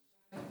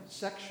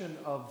section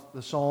of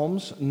the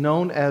Psalms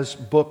known as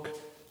Book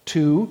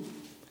 2.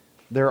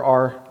 There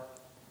are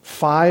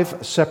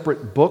 5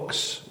 separate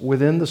books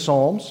within the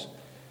Psalms,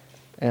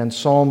 and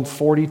Psalm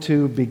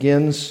 42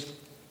 begins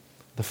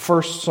the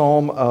first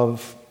psalm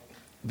of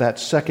that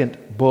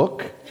second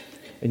book.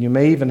 And you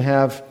may even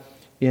have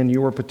in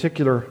your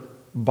particular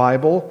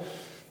Bible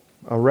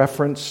a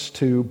reference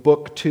to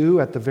Book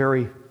 2 at the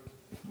very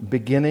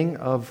beginning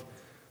of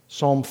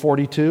Psalm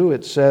 42.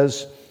 It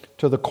says,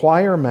 "To the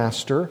choir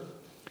master,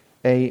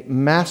 a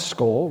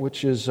maskil,"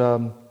 which is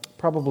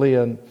probably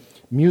a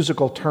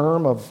musical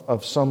term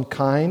of some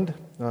kind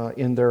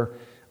in their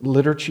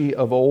liturgy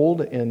of old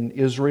in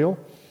Israel,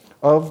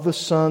 "of the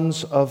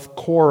sons of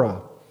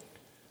Korah."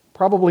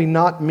 Probably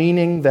not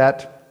meaning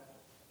that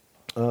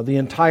the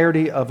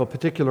entirety of a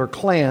particular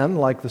clan,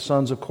 like the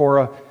sons of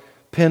Korah,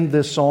 penned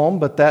this psalm,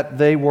 but that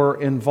they were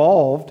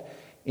involved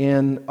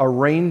in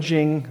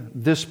arranging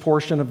this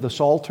portion of the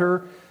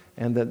Psalter,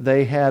 and that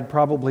they had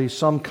probably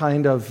some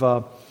kind of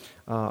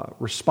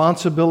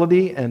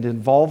responsibility and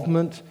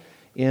involvement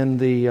in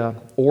the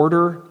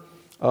order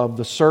of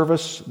the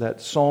service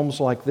that psalms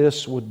like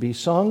this would be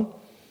sung.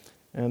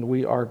 And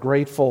we are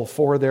grateful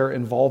for their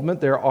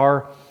involvement. There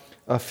are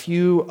a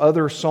few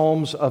other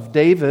Psalms of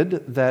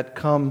David that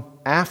come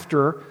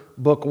after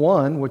Book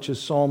 1, which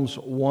is Psalms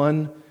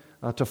 1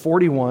 to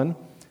 41.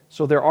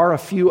 So there are a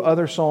few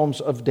other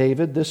Psalms of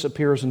David. This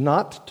appears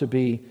not to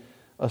be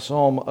a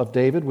Psalm of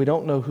David. We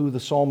don't know who the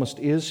psalmist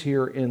is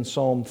here in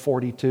Psalm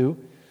 42,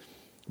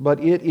 but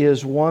it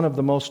is one of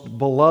the most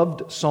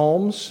beloved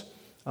psalms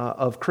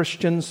of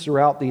Christians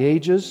throughout the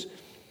ages,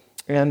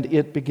 and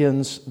it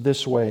begins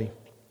this way.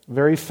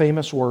 Very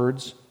famous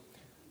words.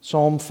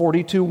 Psalm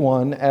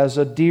 42:1, "As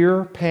a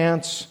deer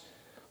pants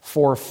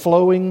for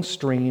flowing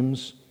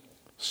streams,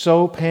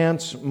 so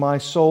pants my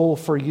soul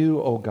for you,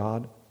 O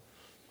God.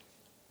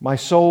 My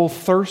soul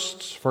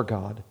thirsts for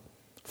God,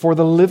 for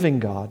the living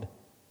God.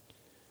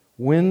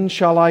 When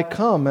shall I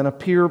come and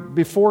appear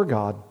before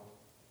God?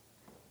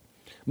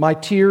 My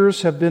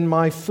tears have been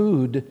my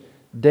food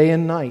day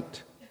and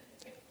night,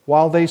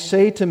 while they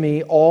say to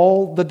me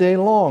all the day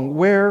long,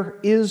 'Where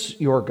is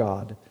your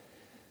God?'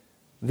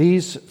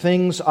 These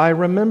things I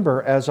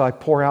remember as I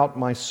pour out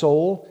my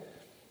soul,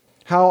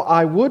 how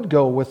I would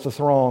go with the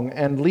throng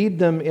and lead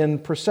them in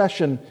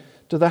procession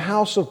to the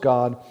house of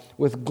God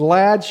with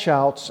glad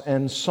shouts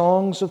and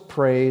songs of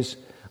praise,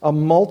 a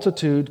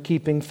multitude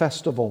keeping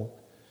festival.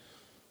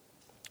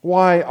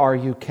 Why are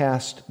you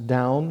cast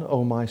down,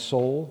 O my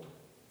soul?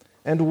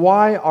 And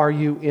why are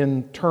you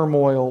in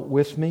turmoil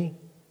with me?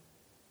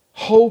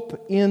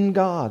 Hope in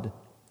God,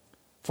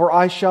 for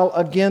I shall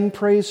again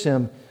praise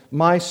Him,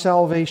 my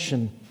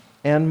salvation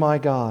and my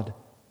God.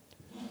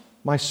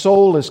 My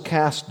soul is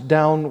cast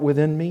down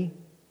within me.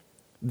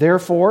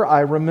 Therefore I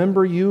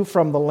remember you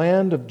from the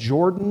land of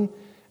Jordan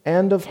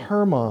and of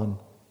Hermon,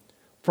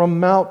 from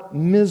Mount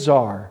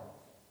Mizar.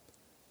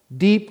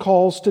 Deep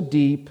calls to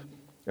deep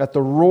at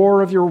the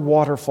roar of your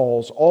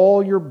waterfalls.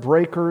 All your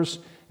breakers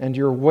and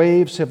your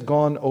waves have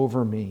gone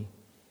over me.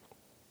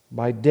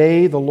 By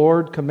day the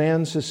Lord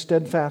commands His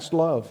steadfast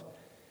love,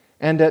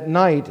 and at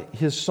night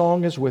His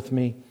song is with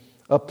me,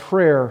 a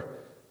prayer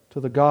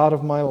to the God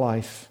of my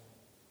life.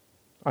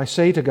 I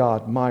say to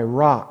God, my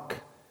rock,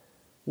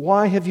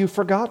 why have you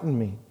forgotten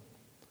me?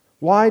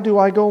 Why do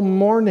I go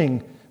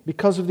mourning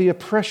because of the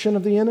oppression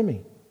of the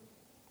enemy?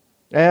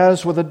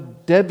 As with a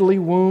deadly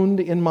wound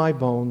in my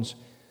bones,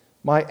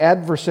 my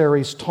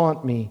adversaries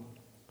taunt me,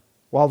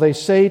 while they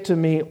say to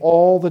me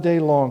all the day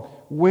long,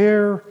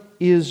 'Where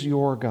is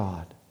your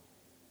God?'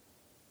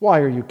 Why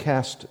are you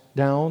cast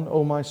down,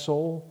 O my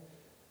soul?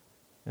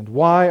 And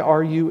why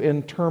are you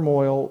in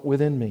turmoil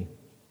within me?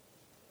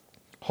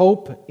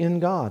 Hope in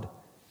God,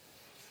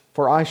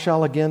 for I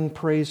shall again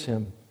praise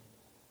Him,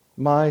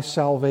 my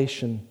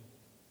salvation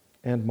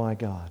and my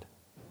God."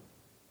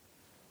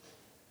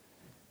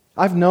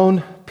 I've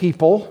known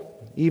people,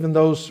 even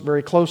those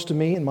very close to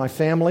me and my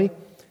family,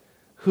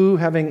 who,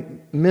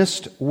 having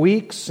missed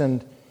weeks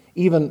and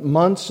even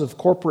months of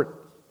corporate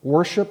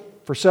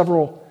worship for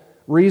several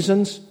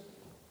reasons,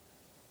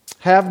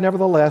 have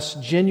nevertheless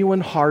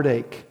genuine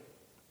heartache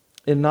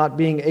in not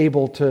being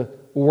able to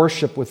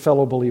worship with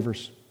fellow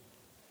believers.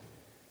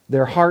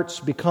 Their hearts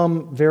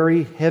become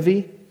very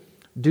heavy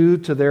due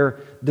to their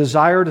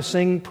desire to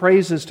sing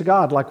praises to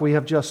God like we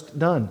have just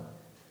done.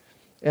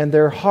 And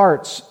their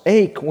hearts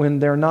ache when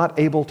they're not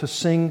able to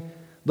sing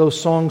those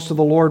songs to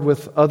the Lord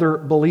with other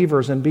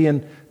believers and be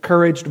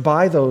encouraged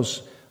by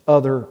those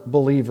other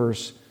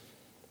believers.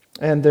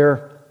 And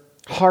their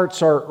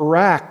hearts are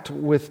racked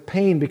with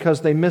pain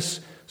because they miss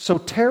so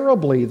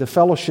terribly the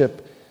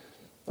fellowship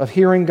of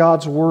hearing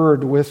God's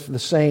Word with the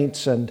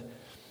saints and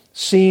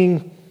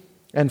seeing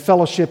and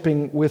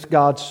fellowshipping with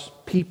God's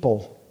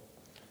people.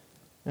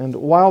 And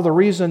while the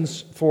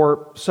reasons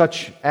for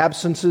such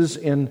absences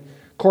in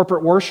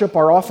corporate worship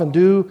are often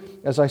due,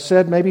 as I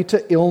said, maybe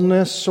to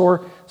illness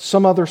or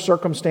some other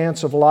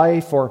circumstance of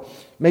life, or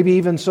maybe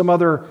even some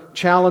other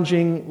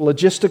challenging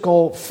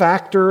logistical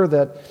factor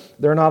that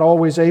they're not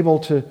always able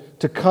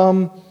to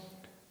come,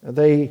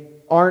 They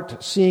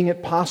aren't seeing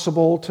it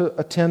possible to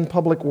attend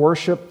public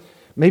worship,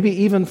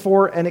 maybe even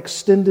for an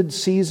extended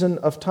season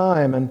of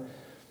time. And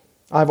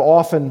I've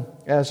often,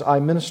 as I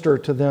minister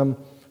to them,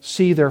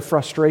 see their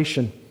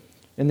frustration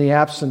in the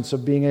absence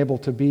of being able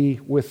to be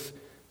with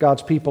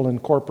God's people in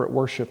corporate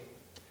worship.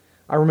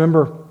 I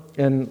remember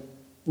in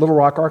Little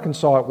Rock,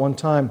 Arkansas at one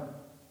time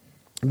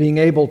being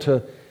able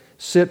to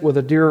sit with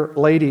a dear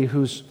lady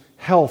whose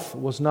health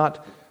was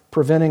not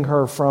preventing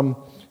her from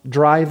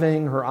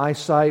driving. Her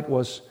eyesight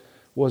was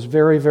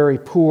very, very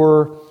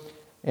poor.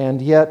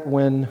 And yet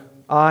when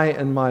I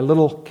and my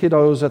little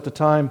kiddos at the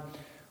time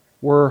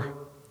were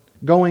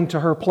going to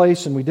her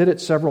place, and we did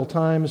it several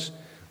times,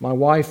 my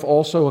wife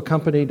also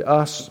accompanied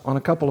us on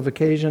a couple of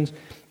occasions,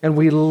 and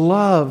we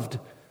loved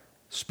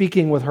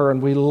speaking with her,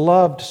 and we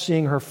loved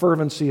seeing her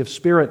fervency of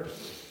spirit.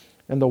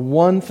 And the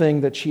one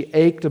thing that she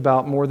ached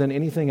about more than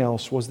anything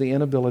else was the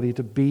inability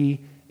to be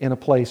in a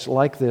place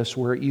like this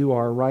where you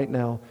are right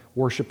now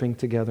worshiping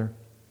together.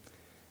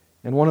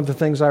 And one of the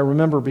things I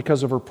remember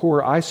because of her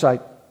poor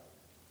eyesight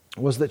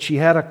was that she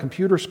had a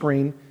computer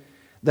screen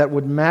that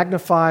would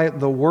magnify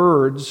the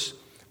words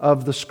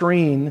of the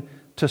screen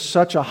to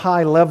such a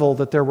high level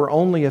that there were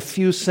only a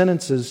few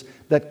sentences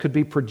that could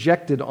be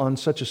projected on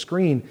such a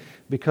screen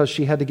because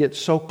she had to get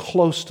so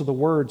close to the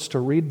words to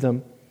read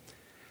them.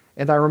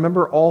 And I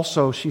remember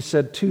also she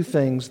said two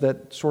things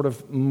that sort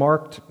of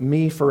marked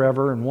me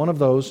forever, and one of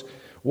those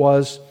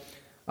was,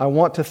 I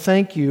want to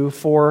thank you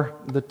for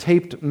the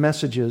taped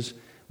messages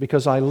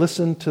because I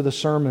listen to the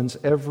sermons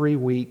every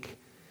week.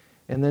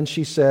 And then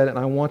she said, and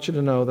I want you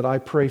to know that I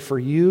pray for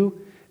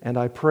you and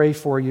I pray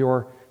for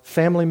your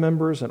family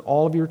members and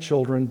all of your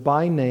children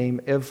by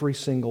name every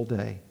single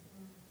day.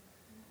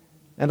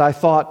 And I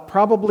thought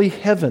probably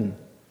heaven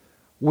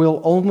will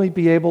only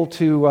be able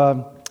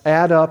to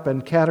add up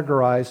and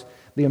categorize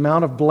the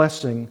amount of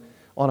blessing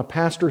on a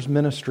pastor's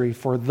ministry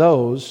for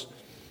those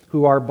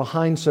who are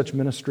behind such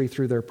ministry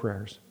through their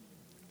prayers.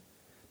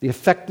 The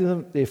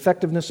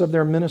effectiveness of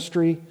their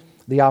ministry,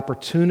 the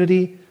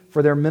opportunity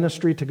for their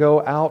ministry to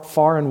go out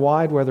far and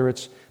wide, whether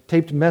it's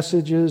taped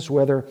messages,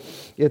 whether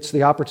it's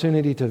the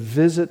opportunity to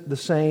visit the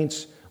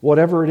saints,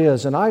 whatever it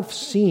is. And I've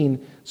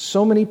seen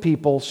so many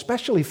people,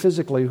 especially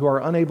physically, who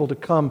are unable to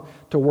come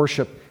to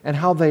worship, and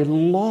how they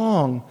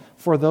long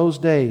for those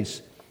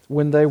days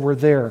when they were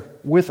there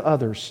with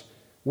others,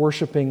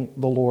 worshiping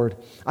the Lord.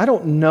 I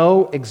don't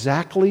know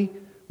exactly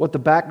what the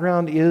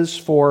background is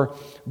for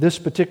this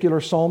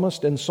particular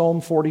psalmist in Psalm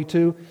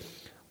 42,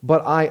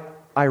 but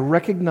I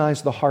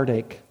recognize the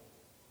heartache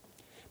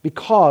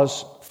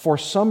because for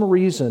some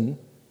reason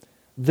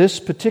this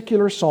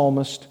particular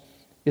psalmist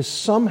is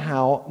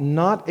somehow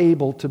not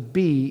able to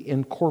be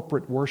in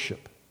corporate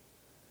worship.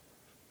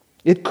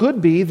 It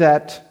could be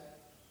that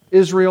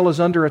Israel is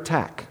under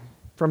attack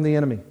from the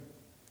enemy.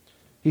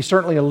 He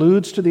certainly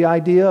alludes to the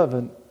idea of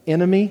an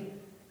enemy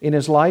in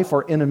his life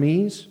or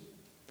enemies.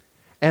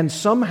 And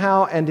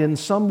somehow and in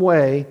some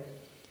way,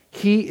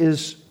 he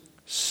is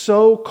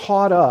so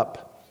caught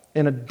up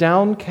in a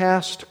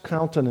downcast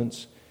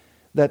countenance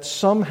that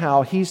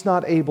somehow he's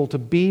not able to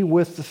be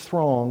with the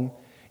throng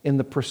in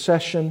the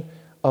procession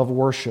of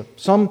worship.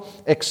 Some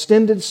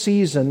extended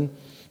season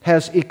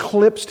has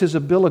eclipsed his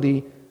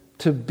ability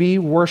to be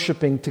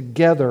worshiping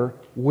together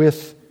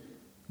with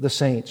the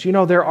saints. You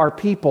know, there are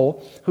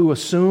people who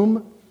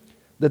assume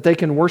that they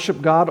can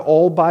worship God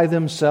all by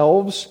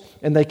themselves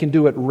and they can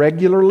do it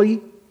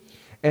regularly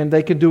and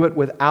they can do it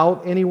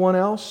without anyone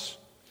else.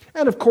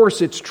 And of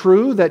course, it's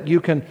true that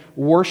you can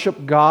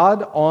worship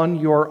God on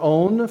your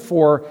own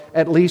for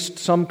at least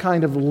some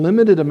kind of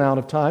limited amount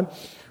of time,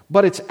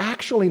 but it's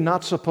actually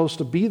not supposed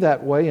to be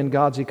that way in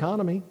God's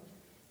economy.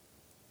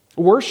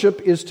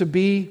 Worship is to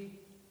be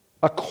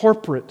a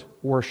corporate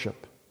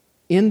worship.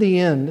 In the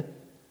end,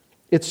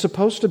 it's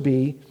supposed to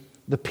be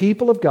the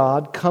people of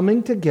God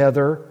coming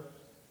together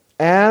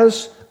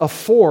as a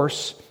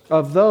force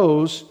of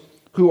those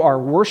who are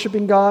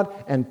worshiping God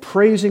and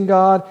praising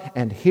God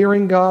and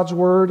hearing God's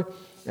word.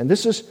 And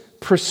this is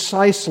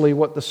precisely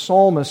what the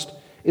psalmist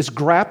is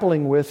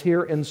grappling with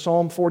here in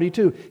Psalm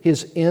 42,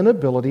 his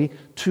inability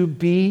to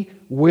be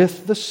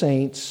with the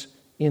saints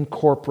in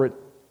corporate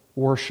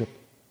worship.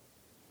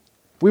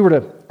 If we were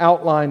to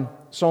outline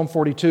Psalm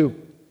 42,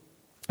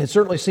 it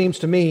certainly seems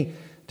to me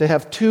to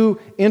have two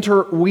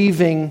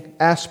interweaving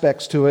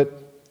aspects to it,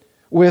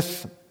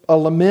 with a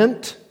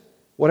lament,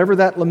 whatever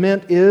that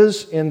lament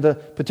is in the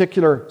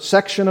particular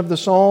section of the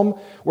psalm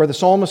where the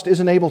psalmist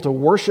isn't able to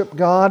worship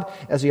God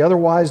as he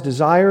otherwise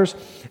desires.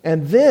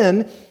 And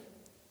then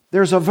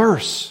there's a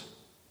verse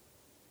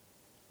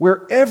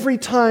where every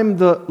time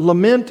the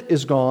lament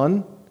is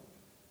gone,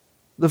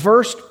 the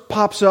verse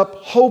pops up,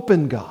 hope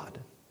in God.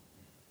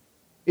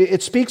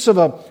 It speaks of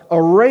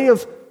a ray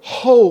of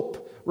hope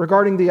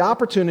regarding the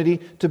opportunity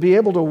to be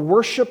able to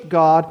worship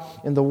God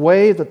in the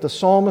way that the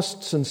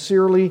psalmist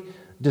sincerely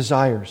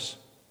desires.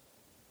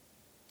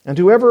 And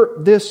whoever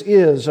this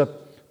is, a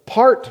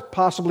part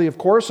possibly, of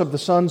course, of the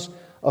sons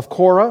of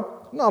Korah,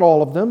 not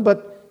all of them,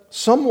 but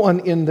someone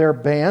in their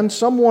band,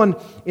 someone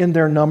in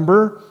their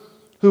number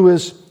who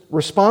is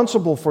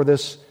responsible for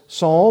this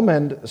psalm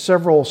and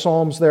several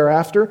psalms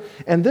thereafter.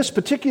 And this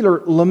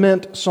particular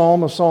lament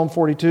psalm of Psalm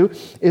 42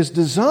 is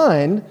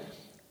designed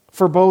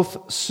for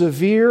both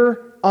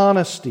severe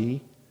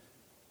honesty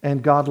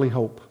and godly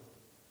hope.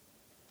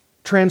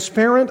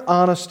 Transparent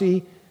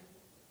honesty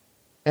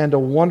and a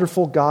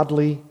wonderful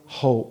godly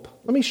hope.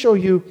 Let me show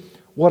you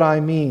what I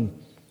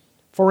mean.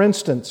 For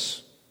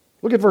instance,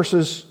 look at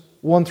verses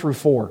 1 through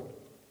 4.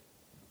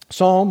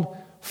 Psalm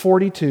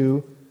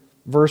 42,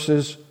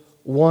 verses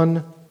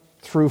 1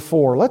 through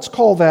 4. Let's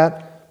call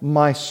that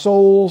my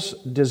soul's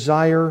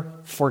desire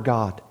for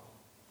God.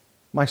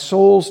 My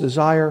soul's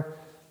desire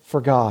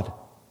for God.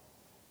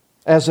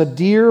 As a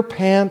deer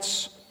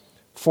pants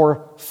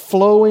for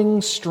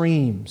flowing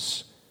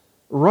streams,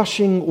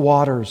 rushing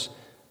waters,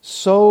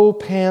 so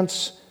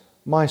pants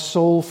my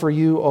soul for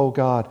you, O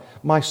God.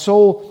 My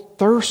soul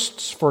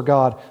thirsts for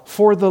God,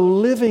 for the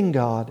living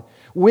God.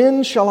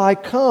 When shall I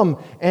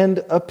come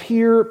and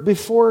appear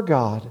before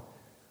God?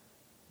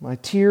 My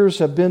tears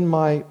have been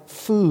my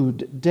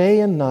food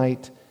day and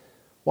night,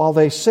 while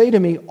they say to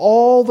me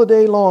all the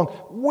day long,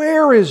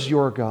 where is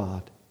your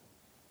God?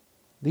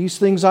 These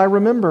things I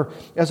remember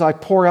as I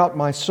pour out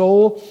my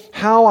soul,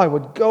 how I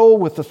would go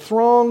with the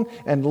throng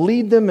and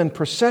lead them in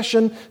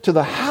procession to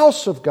the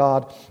house of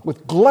God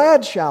with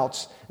glad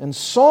shouts and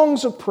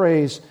songs of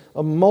praise,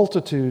 a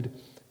multitude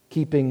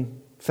keeping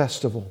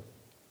festival.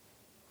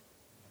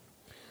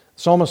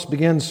 The psalmist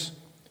begins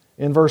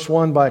in verse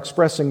 1 by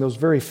expressing those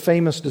very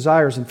famous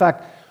desires. In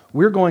fact,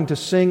 we're going to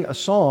sing a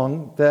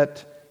song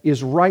that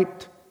is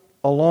right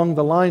along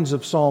the lines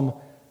of Psalm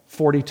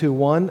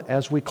 42:1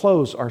 as we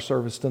close our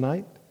service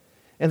tonight.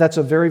 And that's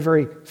a very,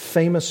 very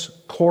famous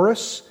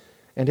chorus,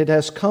 and it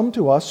has come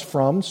to us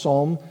from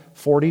Psalm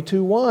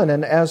 42:1.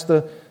 And as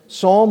the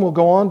psalm will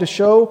go on to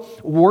show,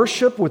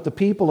 worship with the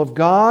people of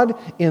God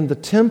in the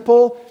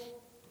temple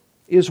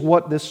is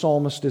what this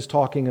psalmist is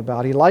talking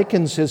about. He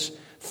likens his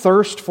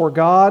thirst for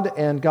God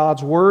and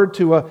God's Word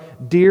to a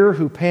deer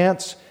who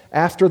pants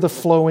after the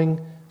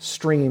flowing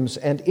streams.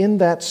 And in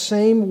that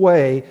same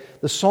way,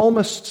 the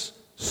psalmist's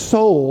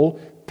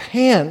soul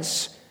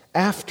pants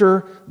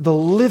after the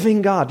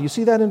living God. Do you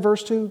see that in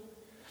verse 2?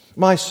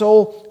 My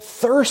soul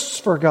thirsts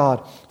for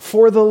God,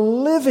 for the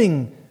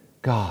living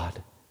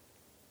God.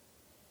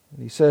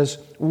 And he says,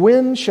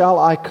 when shall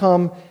I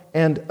come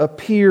and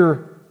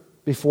appear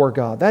before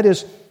God? That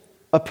is,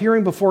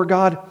 appearing before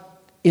God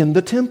in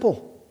the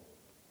temple.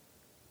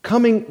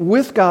 Coming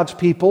with God's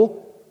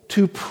people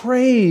to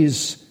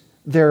praise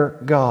their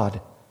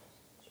God.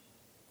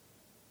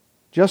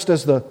 Just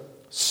as the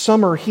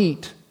summer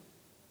heat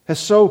has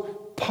so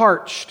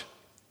parched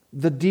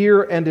the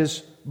deer and his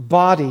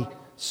body,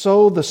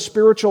 so the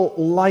spiritual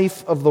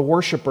life of the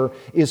worshiper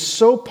is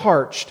so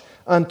parched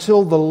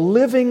until the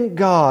living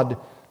God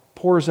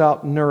pours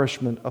out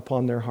nourishment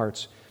upon their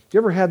hearts. Have you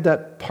ever had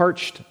that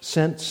parched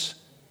sense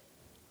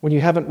when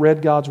you haven't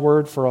read God's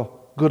Word for a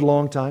good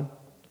long time?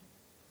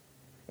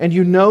 And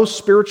you know,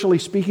 spiritually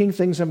speaking,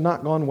 things have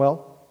not gone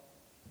well.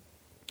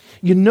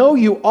 You know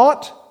you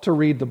ought to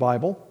read the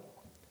Bible.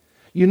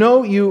 You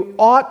know you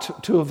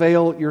ought to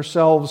avail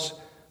yourselves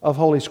of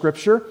Holy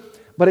Scripture,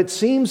 but it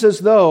seems as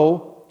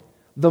though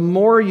the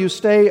more you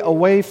stay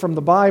away from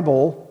the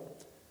Bible,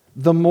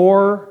 the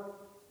more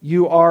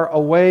you are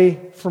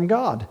away from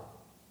God.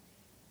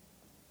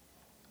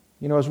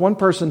 You know, as one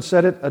person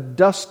said it, a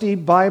dusty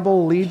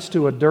Bible leads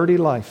to a dirty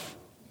life.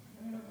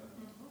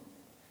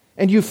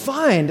 And you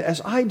find,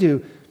 as I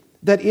do,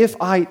 that if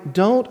I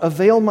don't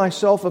avail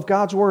myself of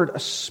God's Word,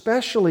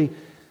 especially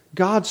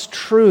God's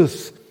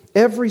truth,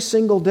 every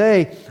single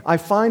day, I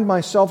find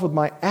myself with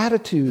my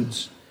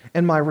attitudes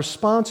and my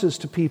responses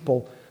to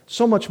people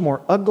so much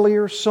more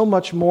uglier, so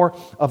much more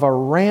of a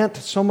rant,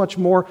 so much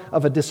more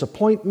of a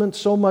disappointment,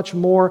 so much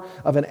more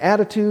of an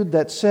attitude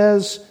that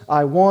says,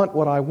 I want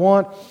what I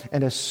want.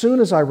 And as soon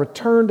as I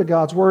return to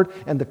God's Word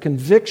and the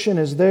conviction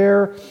is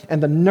there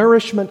and the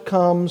nourishment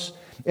comes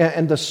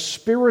and the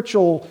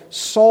spiritual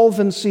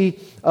solvency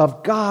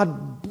of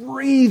God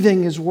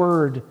breathing His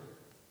Word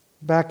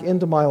back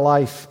into my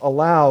life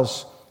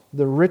allows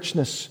the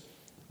richness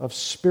of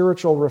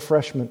spiritual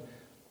refreshment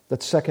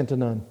that's second to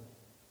none.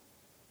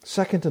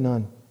 Second to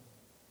none.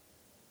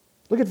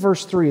 Look at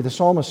verse 3. The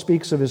psalmist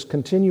speaks of his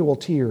continual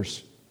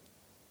tears.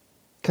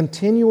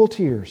 Continual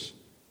tears.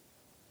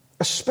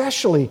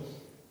 Especially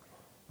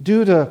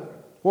due to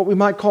what we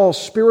might call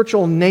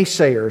spiritual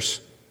naysayers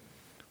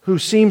who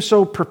seem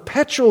so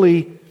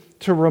perpetually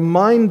to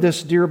remind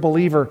this dear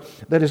believer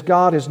that his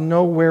God is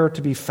nowhere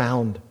to be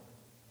found.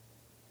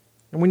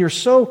 And when you're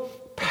so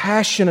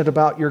passionate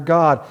about your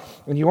God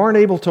and you aren't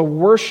able to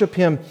worship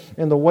Him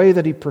in the way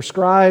that He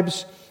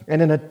prescribes,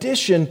 and in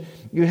addition,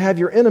 you have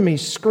your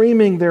enemies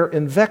screaming their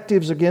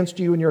invectives against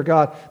you and your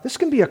God, this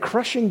can be a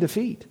crushing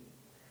defeat.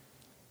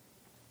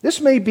 This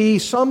may be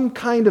some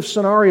kind of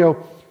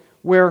scenario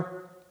where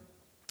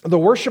the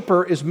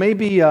worshiper is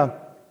maybe on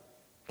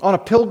a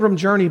pilgrim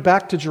journey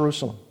back to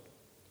Jerusalem.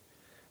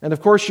 And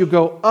of course, you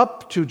go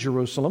up to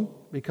Jerusalem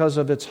because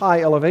of its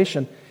high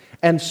elevation.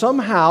 And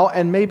somehow,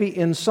 and maybe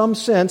in some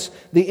sense,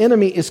 the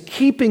enemy is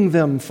keeping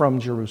them from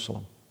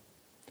Jerusalem.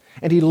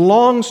 And he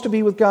longs to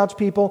be with God's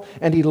people,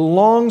 and he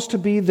longs to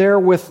be there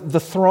with the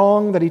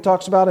throng that he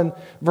talks about in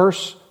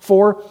verse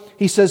 4.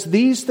 He says,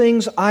 "These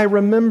things I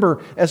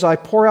remember as I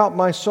pour out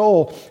my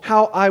soul,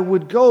 how I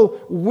would go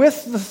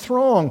with the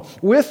throng,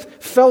 with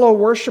fellow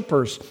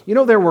worshipers." You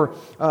know, there were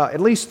at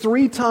least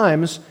 3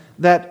 times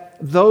that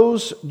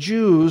those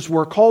Jews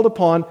were called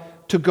upon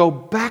to go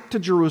back to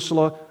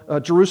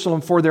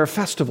Jerusalem for their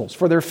festivals,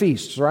 for their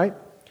feasts, right?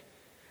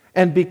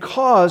 And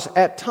because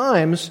at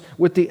times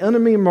with the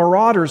enemy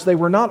marauders, they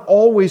were not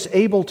always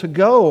able to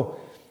go.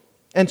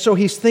 And so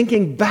he's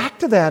thinking back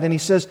to that, and he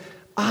says,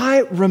 "I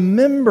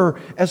remember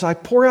as I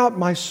pour out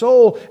my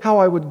soul how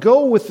I would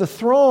go with the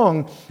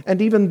throng."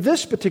 And even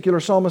this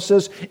particular psalmist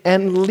says,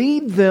 "and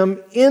lead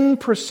them in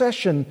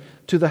procession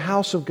to the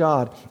house of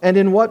God." And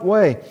in what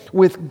way?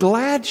 "With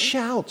glad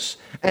shouts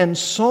and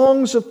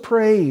songs of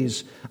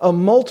praise, a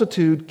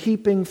multitude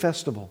keeping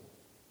festival."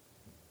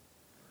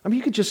 I mean,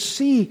 you could just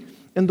see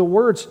in the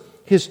words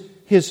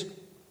his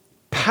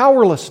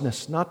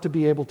powerlessness not to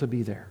be able to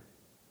be there.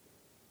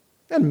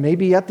 And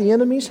maybe at the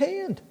enemy's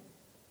hand.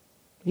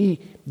 He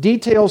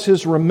details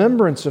his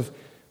remembrance of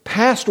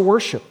past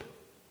worship,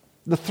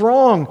 the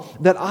throng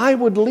that I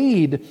would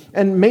lead.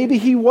 And maybe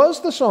he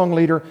was the song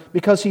leader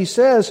because he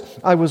says,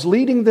 "I was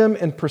leading them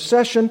in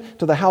procession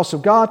to the house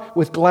of God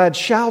with glad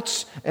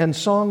shouts and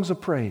songs of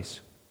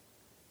praise."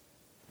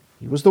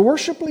 He was the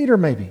worship leader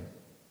maybe.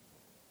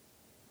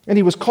 And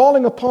he was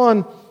calling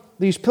upon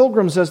these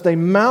pilgrims as they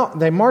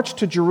marched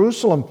to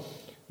Jerusalem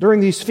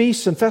during these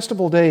feasts and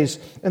festival days,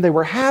 and they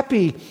were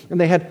happy and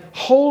they had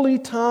holy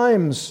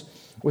times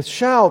with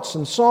shouts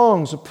and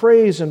songs of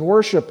praise and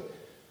worship.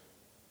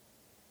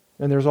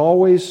 And there's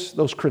always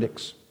those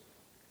critics,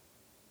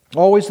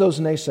 always those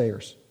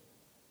naysayers.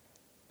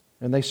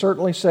 And they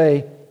certainly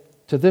say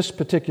to this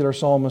particular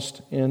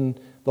psalmist in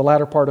the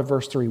latter part of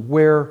verse 3,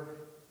 "Where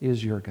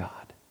is your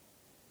God?"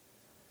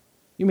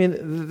 You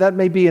mean that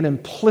may be an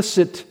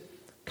implicit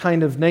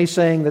kind of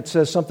naysaying that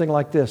says something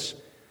like this: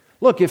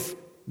 look, if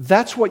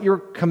that's what you're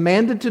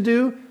commanded to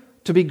do,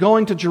 to be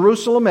going to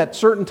Jerusalem at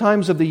certain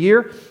times of the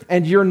year,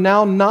 and you're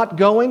now not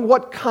going,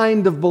 what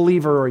kind of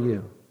believer are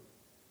you?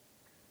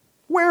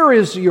 Where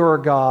is your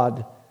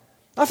God?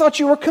 I thought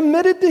you were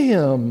committed to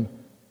Him.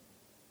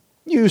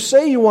 You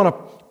say you want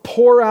to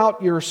pour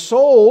out your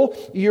soul.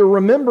 You're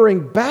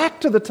remembering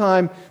back to the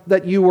time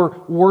that you were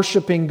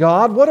worshiping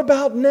God. What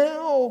about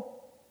now?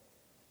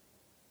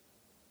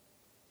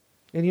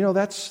 And you know,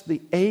 that's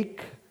the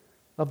ache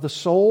of the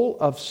soul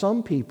of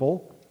some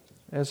people,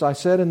 as I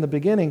said in the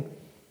beginning,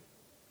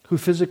 who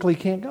physically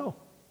can't go.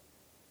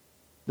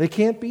 They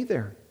can't be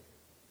there.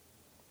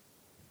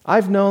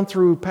 I've known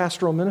through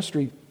pastoral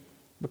ministry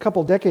a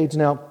couple decades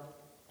now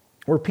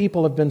where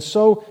people have been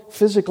so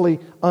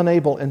physically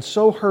unable and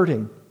so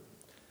hurting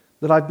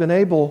that I've been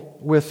able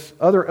with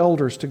other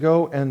elders to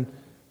go and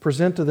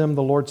present to them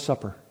the Lord's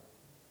Supper.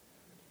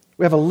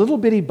 We have a little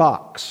bitty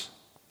box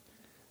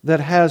that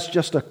has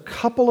just a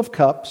couple of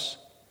cups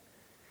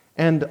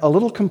and a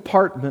little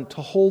compartment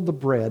to hold the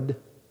bread.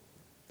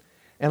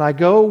 And I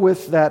go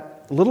with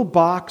that little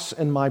box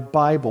and my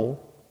Bible,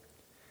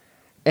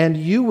 and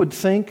you would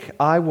think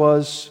I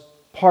was,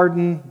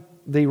 pardon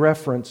the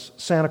reference,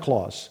 Santa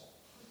Claus,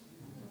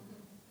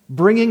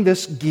 bringing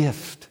this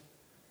gift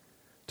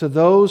to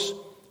those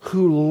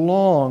who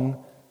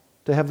long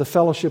to have the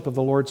fellowship of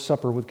the Lord's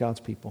Supper with God's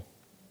people.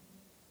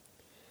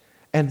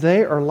 And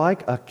they are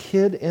like a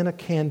kid in a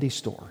candy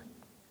store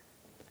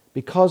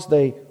because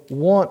they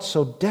want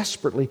so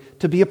desperately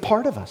to be a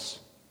part of us.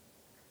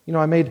 You know,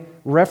 I made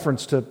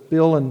reference to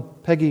Bill and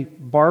Peggy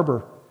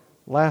Barber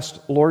last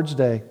Lord's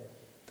Day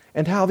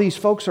and how these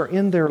folks are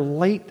in their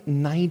late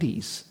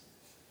 90s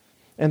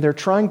and they're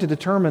trying to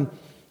determine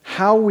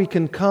how we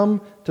can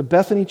come to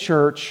Bethany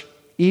Church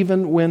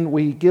even when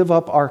we give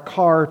up our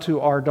car to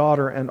our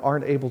daughter and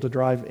aren't able to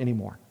drive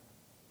anymore.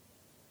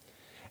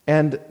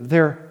 And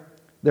they're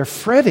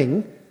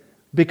fretting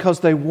because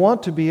they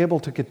want to be able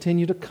to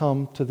continue to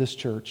come to this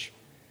church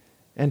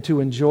and to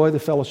enjoy the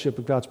fellowship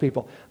of God's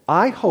people.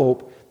 I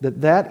hope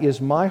that that is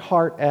my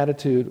heart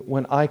attitude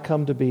when I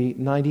come to be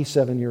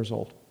 97 years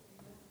old.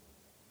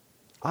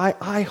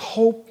 I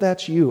hope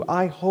that's you.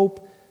 I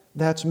hope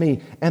that's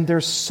me. And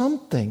there's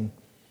something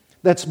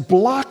that's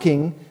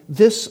blocking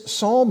this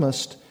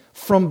psalmist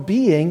from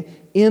being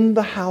in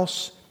the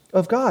house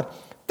of God.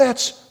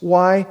 That's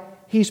why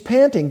he's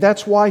panting.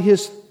 That's why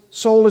his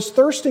soul is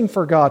thirsting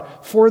for God,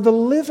 for the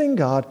living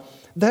God.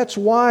 That's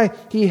why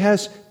he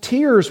has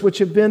tears which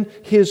have been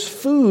his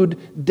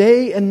food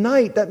day and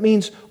night. That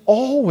means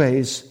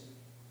always.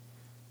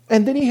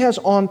 And then he has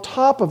on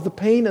top of the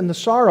pain and the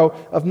sorrow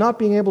of not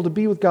being able to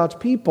be with God's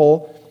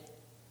people,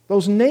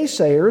 those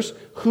naysayers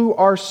who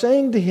are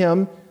saying to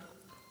him,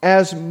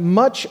 as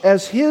much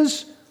as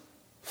his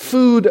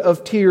food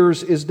of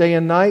tears is day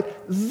and night,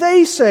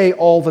 they say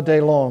all the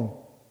day long,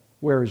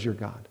 "Where is your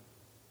God?"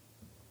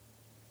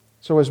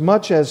 So as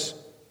much as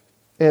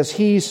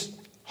he's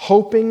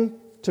hoping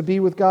to be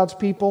with God's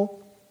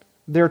people,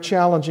 they're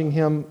challenging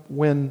him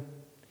when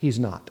he's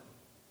not.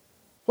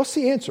 What's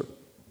the answer?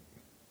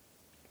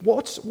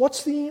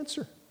 What's the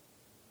answer?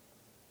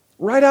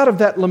 Right out of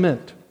that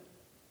lament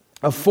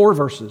of 4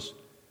 verses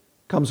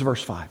comes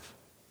verse 5.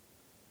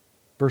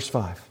 Verse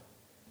 5.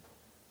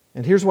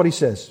 And here's what he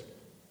says.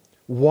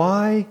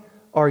 Why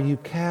are you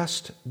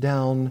cast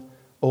down,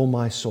 O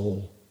my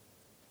soul?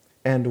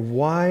 And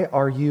why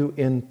are you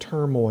in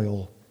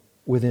turmoil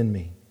within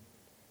me?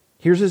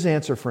 Here's his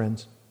answer,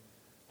 friends.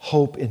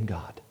 Hope in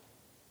God.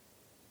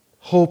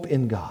 Hope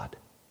in God.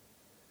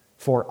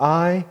 For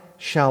I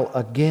shall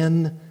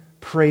again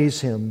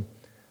praise him,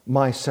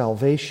 my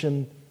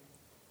salvation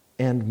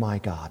and my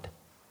God.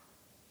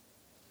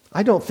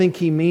 I don't think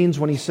he means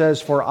when he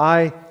says, for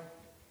I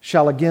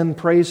shall again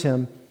praise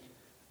him,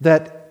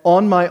 that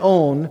on my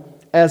own,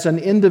 as an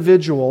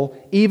individual,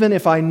 even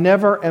if I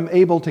never am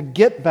able to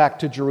get back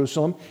to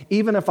Jerusalem,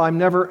 even if I'm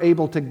never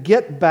able to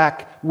get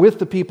back with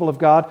the people of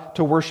God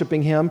to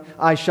worshiping him,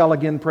 I shall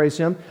again praise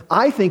him.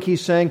 I think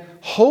he's saying,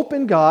 hope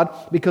in God,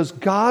 because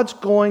God's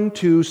going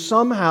to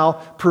somehow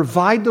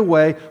provide the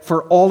way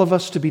for all of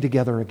us to be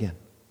together again.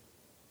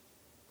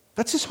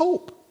 That's his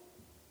hope.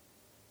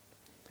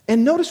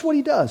 And notice what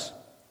he does.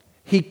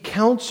 He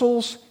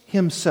counsels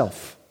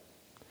himself.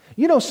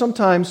 You know,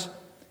 sometimes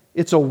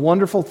it's a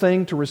wonderful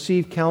thing to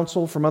receive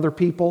counsel from other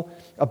people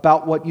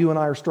about what you and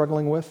I are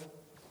struggling with.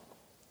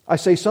 I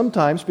say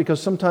sometimes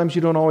because sometimes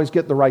you don't always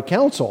get the right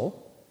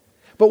counsel.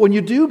 But when you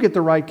do get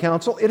the right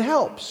counsel, it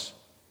helps.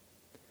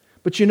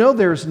 But you know,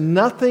 there's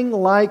nothing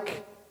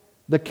like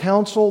the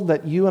counsel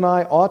that you and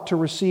I ought to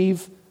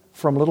receive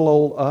from little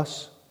old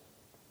us.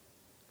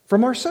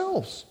 From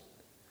ourselves.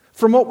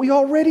 From what we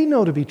already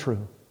know to be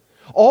true.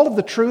 All of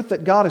the truth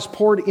that God has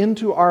poured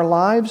into our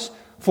lives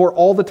for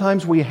all the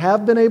times we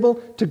have been able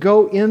to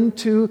go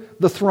into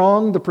the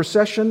throng, the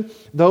procession,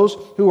 those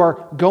who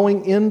are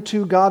going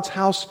into God's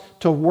house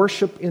to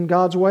worship in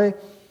God's way,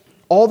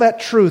 all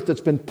that truth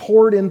that's been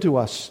poured into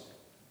us.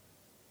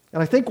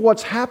 And I think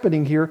what's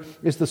happening here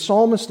is the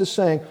psalmist is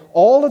saying,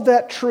 all of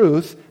that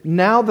truth,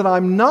 now that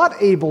I'm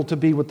not able to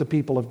be with the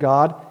people of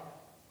God,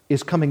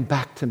 is coming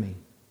back to me.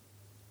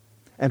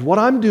 And what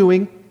I'm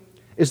doing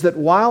is that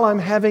while I'm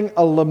having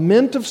a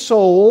lament of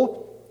soul,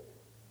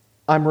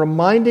 I'm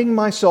reminding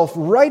myself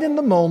right in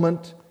the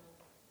moment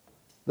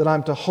that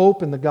I'm to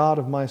hope in the God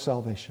of my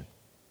salvation.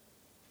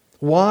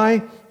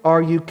 Why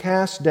are you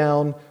cast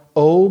down,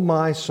 O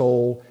my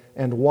soul,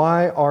 and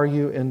why are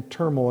you in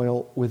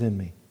turmoil within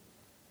me?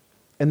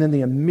 And then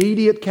the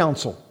immediate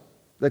counsel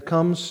that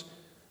comes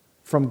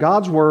from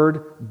God's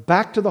Word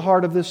back to the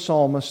heart of this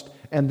psalmist,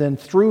 and then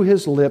through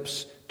his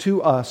lips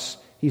to us,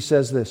 he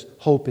says this,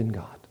 hope in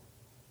God.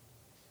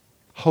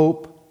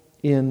 Hope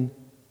in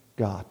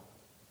God.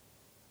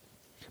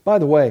 By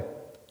the way,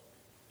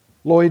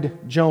 Martin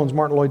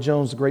Lloyd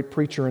Jones, the great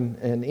preacher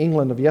in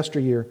England of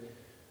yesteryear,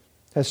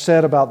 has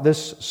said about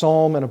this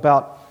psalm and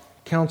about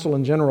counsel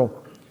in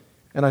general,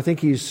 and I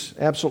think he's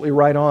absolutely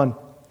right on.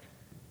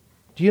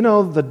 Do you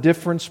know the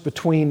difference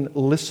between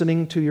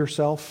listening to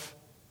yourself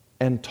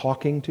and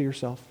talking to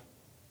yourself?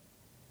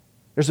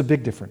 There's a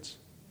big difference.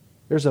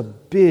 There's a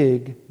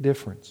big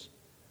difference.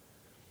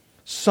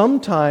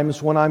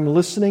 Sometimes when I'm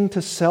listening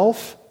to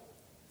self,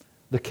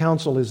 the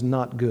counsel is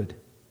not good.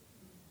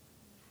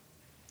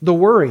 The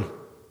worry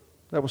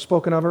that was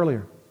spoken of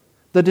earlier,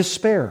 the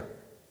despair,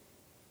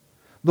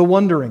 the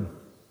wondering,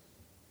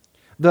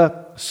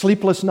 the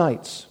sleepless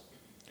nights,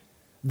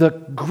 the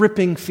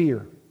gripping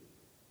fear.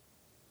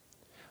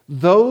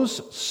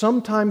 Those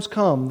sometimes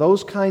come,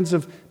 those kinds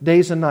of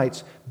days and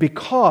nights,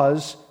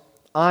 because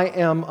I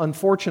am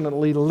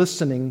unfortunately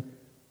listening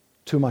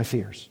to my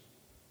fears.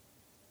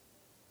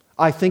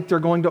 I think they're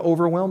going to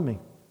overwhelm me.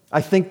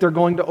 I think they're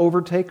going to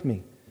overtake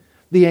me.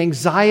 The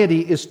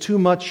anxiety is too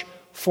much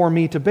for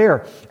me to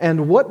bear.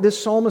 And what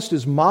this psalmist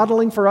is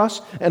modeling for us,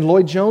 and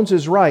Lloyd Jones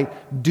is right,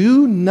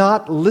 do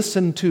not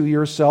listen to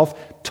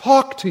yourself,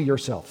 talk to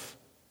yourself.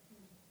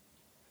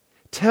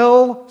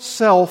 Tell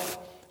self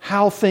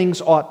how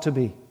things ought to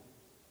be.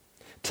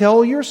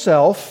 Tell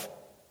yourself,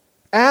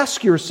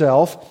 ask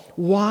yourself,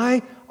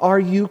 why are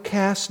you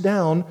cast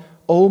down,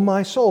 O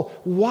my soul?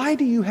 Why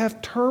do you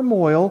have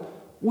turmoil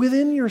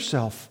within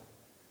yourself?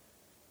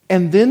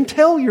 And then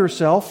tell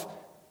yourself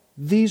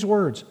these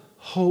words,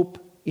 hope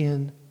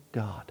in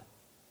God.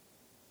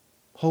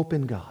 Hope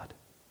in God.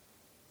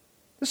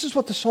 This is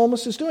what the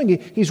psalmist is doing.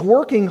 He's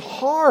working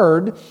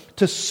hard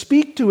to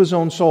speak to his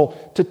own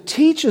soul, to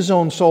teach his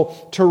own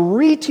soul, to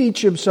reteach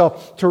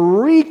himself, to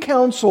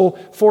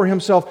recounsel for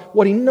himself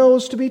what he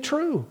knows to be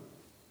true.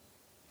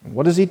 And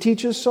what does he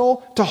teach his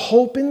soul? To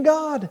hope in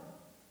God.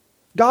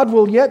 God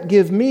will yet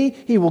give me,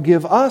 He will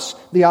give us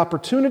the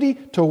opportunity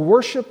to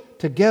worship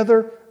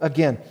together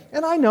again.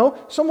 And I know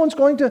someone's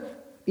going to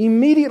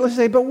immediately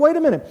say, but wait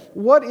a minute,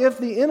 what if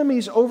the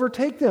enemies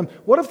overtake them?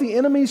 What if the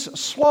enemies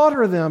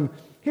slaughter them?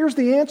 Here's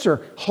the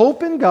answer.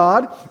 Hope in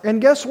God,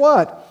 and guess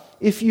what?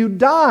 If you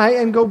die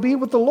and go be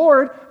with the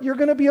Lord, you're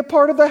going to be a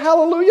part of the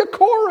hallelujah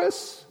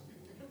chorus.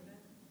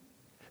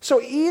 So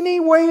any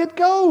way it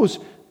goes,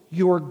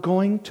 you're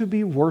going to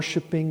be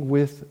worshiping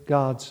with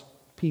God's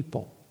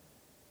people,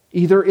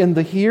 either in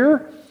the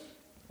here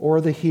or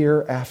the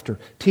hereafter.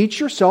 Teach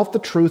yourself the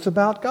truth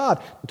about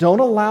God. Don't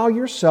allow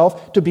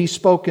yourself to be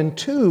spoken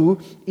to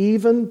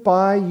even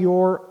by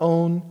your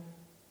own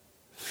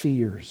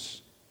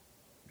fears.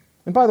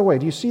 And by the way,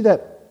 do you see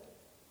that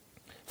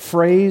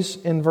phrase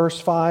in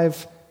verse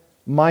 5,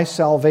 my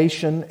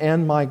salvation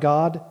and my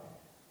God?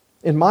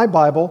 In my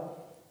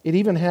Bible, it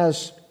even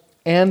has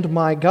and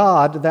my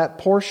God, that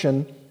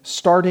portion,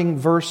 starting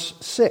verse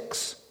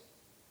 6.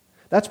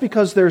 That's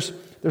because there's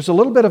a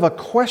little bit of a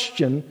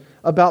question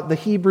about the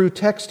Hebrew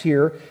text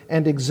here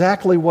and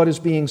exactly what is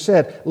being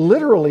said.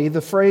 Literally, the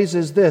phrase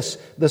is this,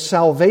 the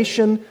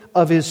salvation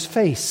of His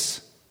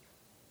face.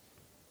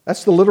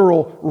 That's the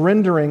literal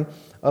rendering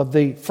of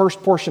the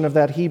first portion of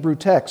that Hebrew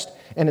text,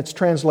 and it's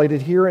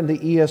translated here in the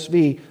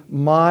ESV,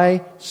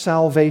 my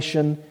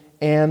salvation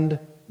and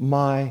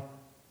my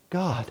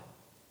God.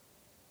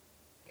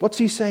 What's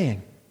he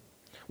saying?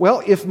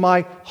 Well, if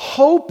my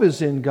hope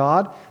is in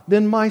God,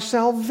 then my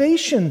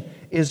salvation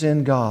is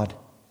in God.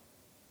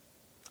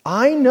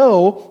 I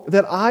know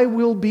that I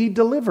will be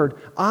delivered.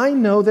 I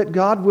know that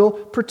God will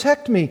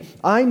protect me.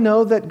 I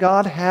know that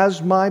God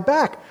has my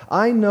back.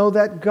 I know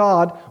that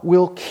God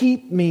will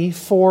keep me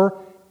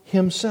for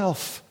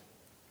Himself.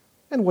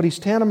 And what he's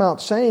tantamount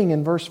saying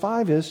in verse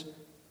 5 is,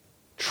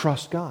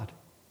 trust God.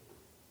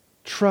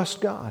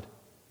 Trust God.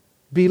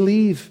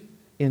 Believe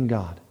in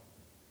God.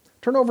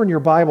 Turn over in your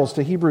Bibles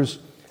to Hebrews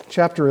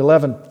chapter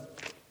 11.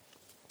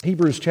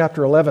 Hebrews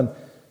chapter 11.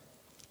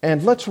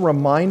 And let's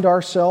remind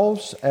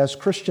ourselves as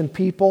Christian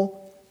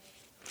people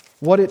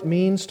what it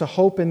means to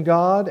hope in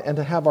God and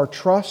to have our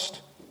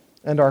trust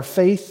and our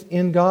faith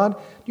in God. Do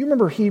you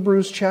remember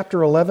Hebrews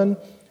chapter 11,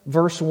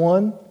 verse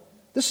 1?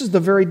 This is the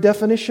very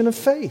definition of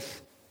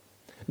faith.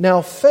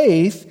 Now,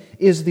 faith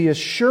is the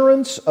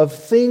assurance of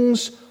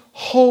things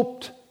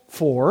hoped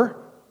for.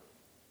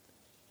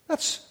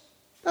 That's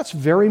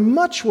very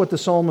much what the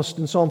psalmist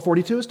in Psalm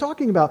 42 is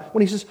talking about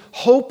when he says,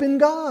 hope in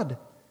God.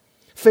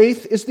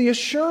 Faith is the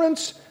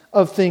assurance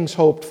of things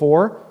hoped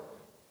for,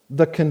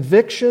 the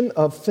conviction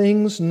of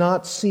things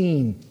not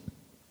seen.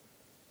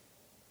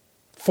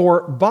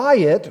 For by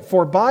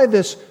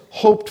this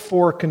hoped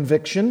for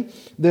conviction,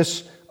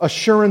 this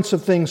assurance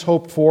of things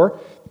hoped for,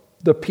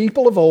 the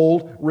people of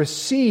old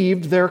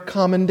received their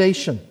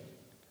commendation.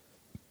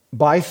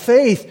 By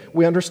faith,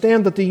 we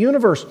understand that the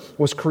universe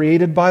was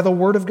created by the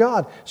Word of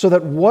God, so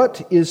that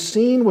what is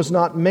seen was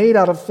not made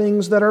out of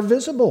things that are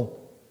visible.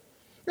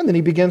 And then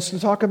he begins to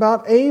talk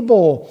about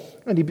Abel,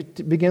 and he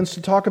begins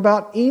to talk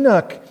about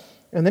Enoch.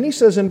 And then he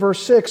says in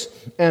verse 6,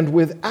 and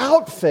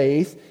without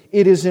faith,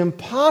 it is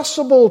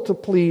impossible to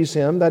please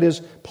Him, that is,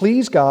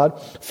 please God,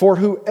 for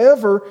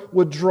whoever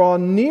would draw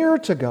near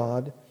to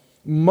God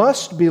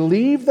must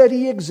believe that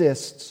He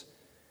exists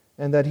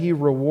and that He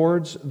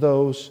rewards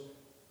those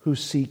who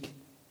seek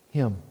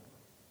Him.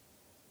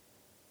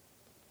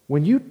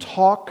 When you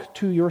talk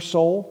to your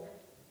soul,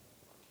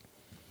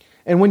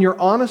 and when you're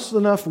honest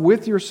enough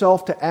with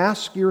yourself to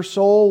ask your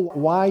soul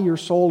why your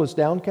soul is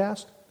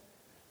downcast,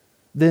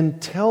 then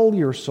tell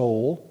your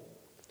soul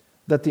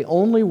that the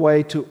only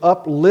way to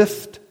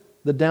uplift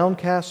the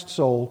downcast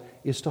soul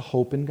is to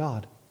hope in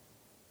God.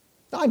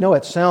 I know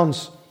it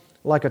sounds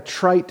like a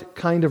trite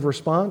kind of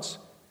response,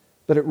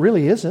 but it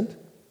really isn't.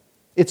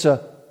 It's a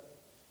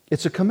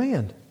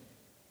command.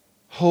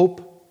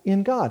 Hope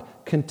in God.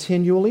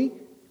 Continually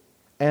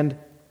and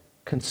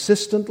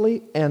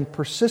consistently and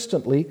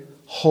persistently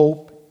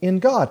hope in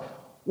God.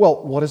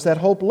 Well, what does that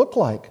hope look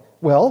like?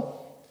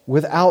 Well,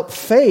 without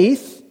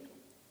faith,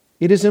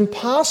 it is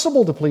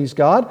impossible to please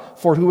God,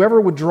 for whoever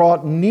would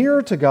draw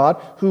near to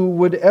God, who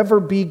would ever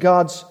be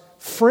God's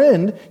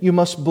friend, you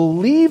must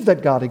believe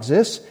that God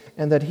exists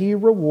and that He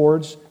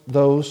rewards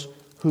those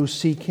who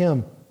seek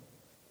Him.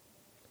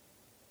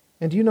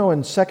 And you know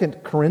in 2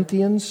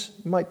 Corinthians,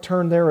 you might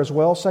turn there as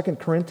well, 2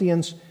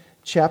 Corinthians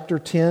chapter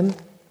 10,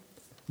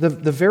 the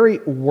very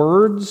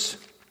words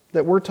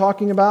that we're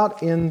talking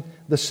about in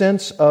the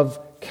sense of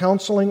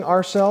counseling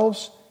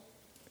ourselves.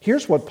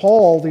 Here's what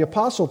Paul, the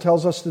apostle,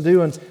 tells us to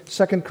do in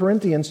 2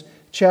 Corinthians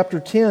chapter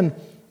 10,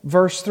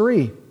 verse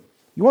 3.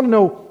 You want to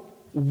know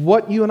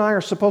what you and I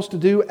are supposed to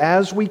do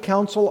as we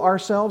counsel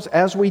ourselves,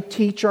 as we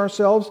teach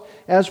ourselves,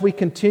 as we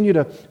continue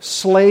to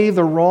slay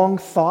the wrong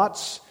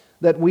thoughts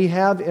that we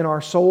have in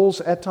our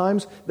souls at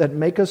times that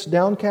make us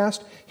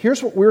downcast?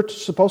 Here's what we're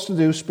supposed to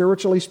do,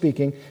 spiritually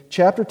speaking.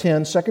 Chapter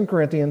 10, 2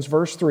 Corinthians,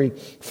 verse 3.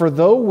 For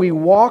though we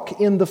walk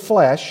in the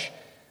flesh,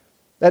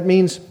 that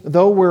means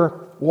though we're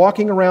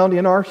walking around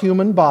in our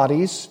human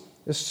bodies,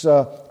 this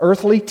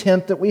earthly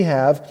tent that we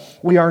have,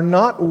 we are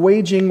not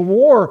waging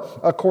war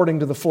according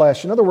to the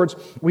flesh. In other words,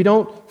 we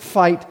don't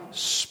fight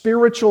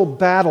spiritual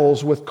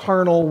battles with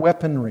carnal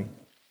weaponry.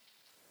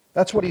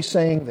 That's what he's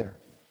saying there.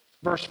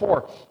 Verse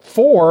 4,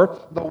 for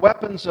the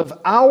weapons of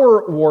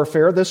our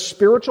warfare, this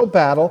spiritual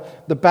battle,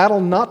 the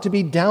battle not to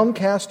be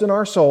downcast in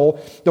our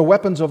soul, the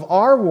weapons of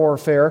our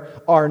warfare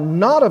are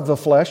not of the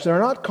flesh, they're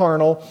not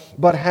carnal,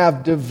 but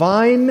have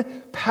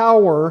divine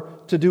power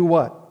to do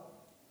what?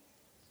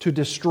 To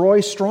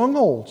destroy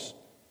strongholds.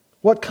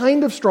 What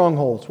kind of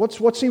strongholds?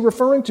 What's he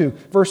referring to?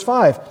 Verse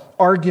 5,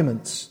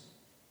 arguments.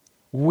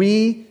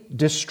 We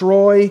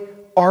destroy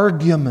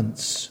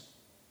arguments.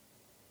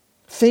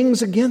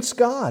 Things against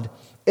God.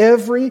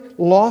 Every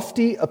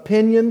lofty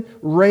opinion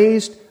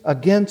raised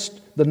against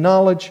the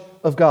knowledge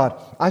of God.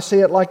 I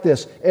say it like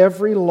this: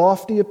 every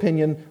lofty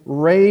opinion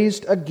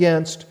raised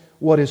against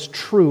what is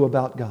true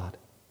about God.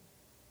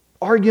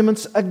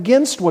 Arguments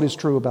against what is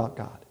true about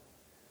God.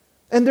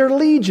 And they're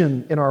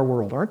legion in our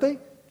world, aren't they?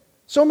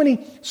 So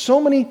many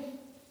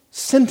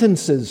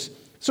sentences,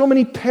 so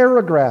many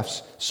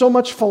paragraphs, so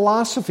much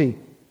philosophy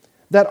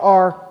that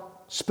are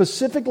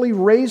specifically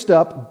raised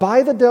up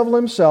by the devil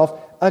himself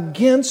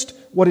against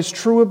what is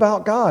true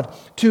about God,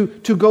 to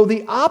go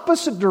the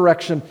opposite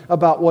direction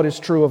about what is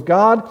true of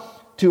God,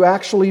 to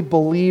actually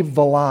believe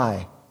the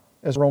lie,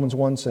 as Romans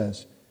 1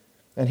 says.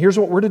 And here's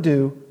what we're to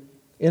do,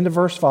 into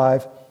verse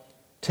 5,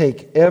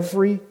 take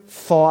every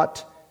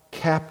thought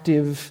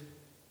captive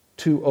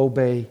to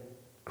obey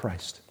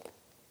Christ.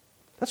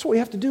 That's what we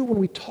have to do when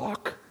we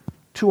talk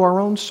to our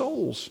own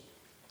souls.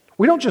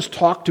 We don't just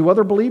talk to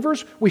other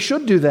believers. We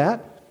should do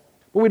that.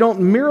 But we don't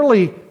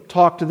merely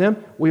talk to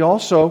them. We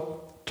also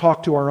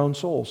talk to our own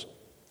souls.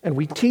 And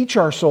we teach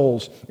our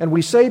souls. And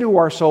we say to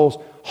our souls,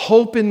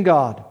 hope in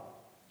God.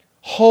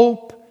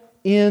 Hope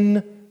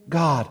in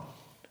God.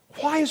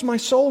 Why is my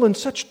soul in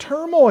such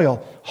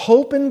turmoil?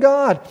 Hope in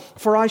God,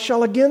 for I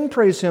shall again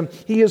praise Him.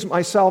 He is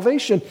my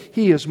salvation.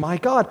 He is my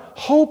God.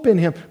 Hope in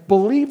Him.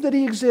 Believe that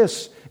He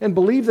exists, and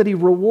believe that He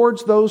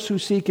rewards those who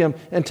seek Him,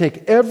 and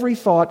take every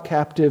thought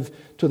captive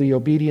to the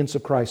obedience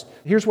of Christ.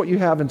 Here's what you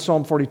have in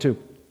Psalm 42.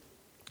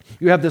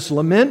 You have this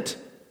lament,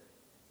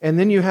 and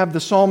then you have the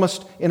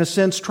psalmist, in a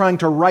sense, trying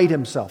to right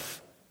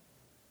himself.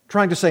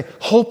 Trying to say,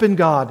 hope in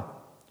God.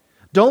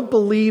 Don't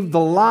believe the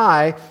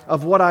lie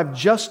of what I've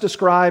just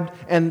described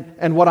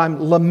and what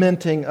I'm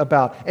lamenting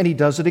about. And he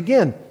does it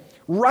again.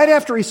 Right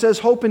after he says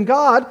hope in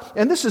God,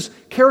 and this is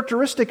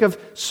characteristic of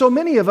so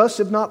many of us,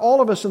 if not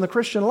all of us in the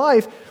Christian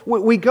life,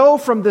 we go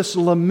from this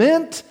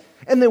lament,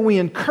 and then we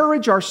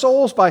encourage our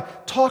souls by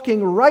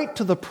talking right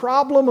to the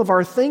problem of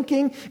our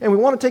thinking, and we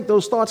want to take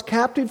those thoughts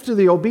captive to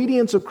the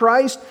obedience of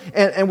Christ,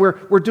 and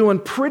we're doing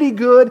pretty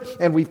good,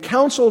 and we've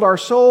counseled our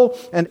soul,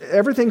 and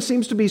everything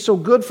seems to be so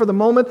good for the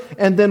moment,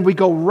 and then we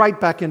go right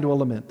back into a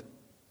lament.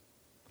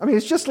 I mean,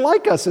 it's just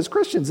like us as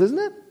Christians, isn't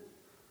it?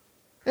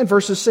 And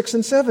verses 6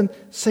 and 7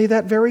 say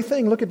that very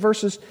thing. Look at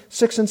verses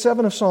 6 and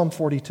 7 of Psalm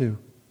 42.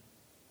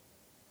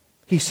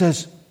 He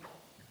says,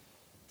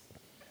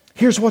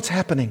 here's what's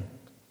happening.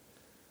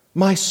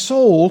 My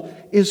soul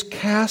is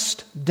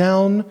cast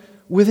down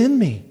within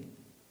me.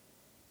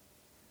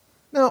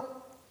 Now,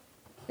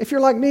 if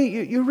you're like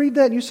me, you read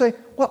that and you say,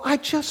 well, I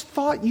just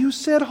thought you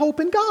said hope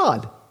in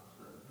God.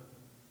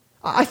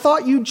 I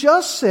thought you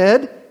just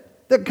said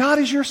that God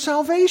is your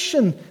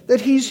salvation,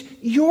 that He's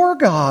your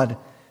God.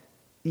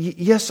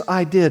 Yes,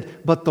 I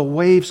did, but the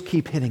waves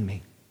keep hitting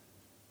me.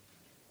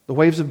 The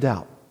waves of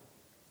doubt.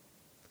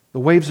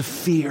 The waves of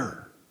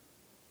fear.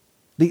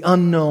 The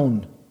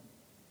unknown.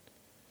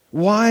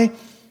 Why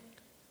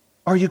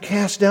are you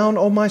cast down,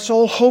 O my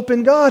soul? Hope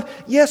in God.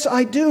 Yes,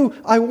 I do.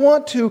 I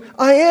want to.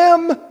 I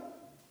am.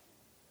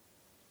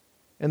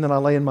 And then I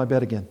lay in my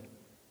bed again.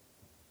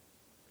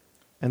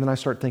 And then I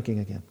start thinking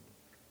again.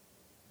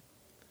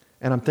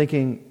 And I'm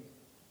thinking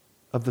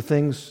of the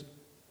things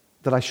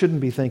that I shouldn't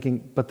be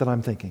thinking, but that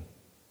I'm thinking.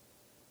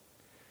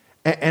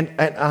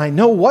 And I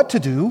know what to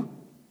do,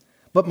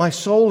 but my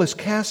soul is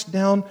cast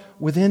down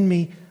within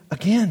me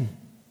again.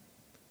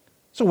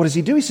 So what does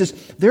he do? He says,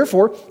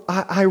 therefore,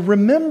 I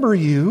remember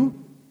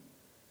you.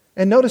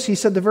 And notice he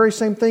said the very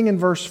same thing in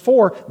verse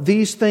 4.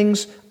 These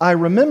things I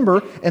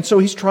remember. And so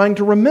he's trying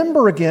to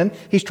remember again.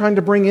 He's trying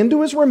to bring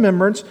into his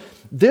remembrance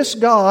this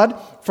God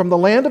from the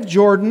land of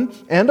Jordan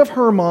and of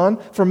Hermon,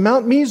 from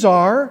Mount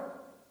Mizar.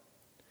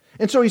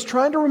 And so he's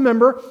trying to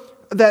remember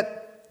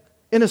that,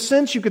 in a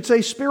sense, you could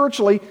say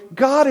spiritually,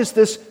 God is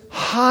this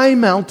high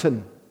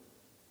mountain.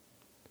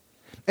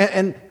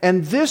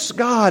 And this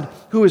God,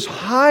 who is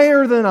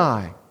higher than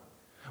I,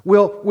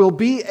 will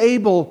be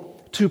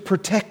able to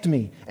protect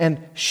me and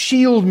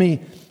shield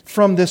me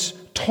from this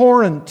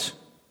torrent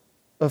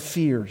of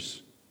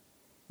fears.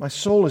 My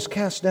soul is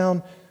cast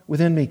down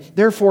within me.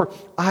 Therefore,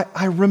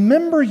 I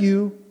remember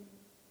you.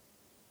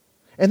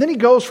 And then he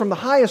goes from the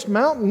highest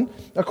mountain,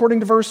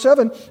 according to verse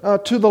 7,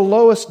 to the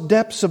lowest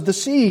depths of the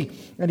sea.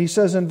 And he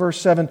says in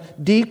verse 7,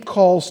 deep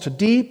calls to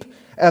deep.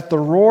 At the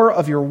roar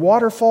of your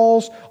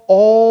waterfalls,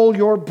 all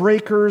your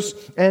breakers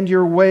and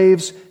your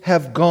waves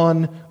have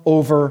gone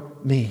over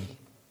me.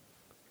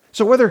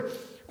 So whether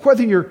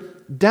you're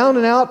down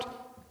and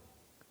out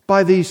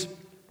by these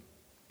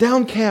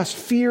downcast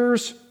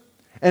fears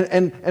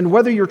And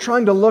whether you're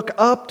trying to look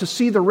up to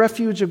see the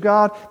refuge of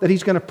God, that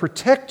He's going to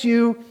protect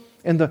you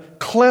in the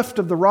cleft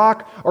of the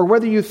rock, or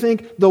whether you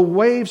think the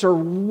waves are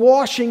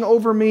washing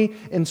over me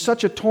in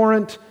such a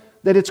torrent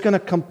that it's going to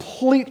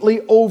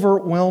completely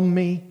overwhelm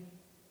me.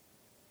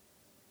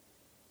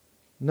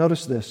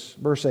 Notice this,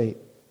 verse 8.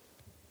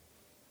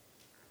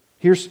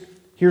 Here's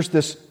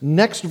this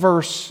next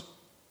verse,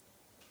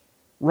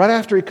 right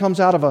after he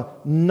comes out of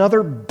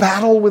another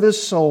battle with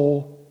his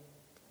soul.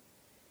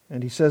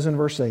 And he says in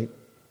verse 8,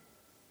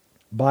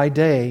 "By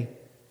day,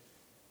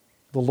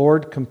 the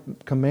Lord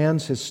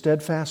commands His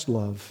steadfast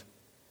love,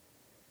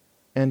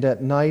 and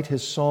at night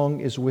His song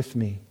is with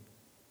me,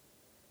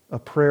 a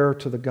prayer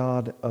to the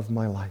God of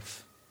my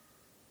life."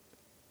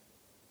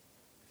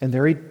 And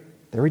there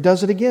he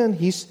does it again.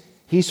 He's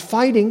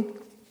fighting.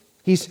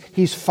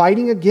 He's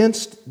fighting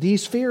against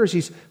these fears.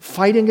 He's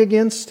fighting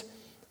against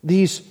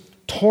these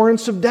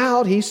torrents of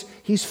doubt.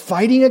 He's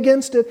fighting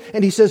against it.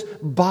 And he says,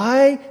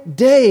 "By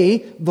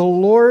day the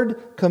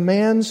Lord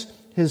commands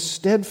His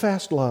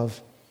steadfast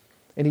love."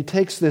 And he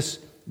takes this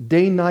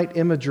day-night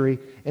imagery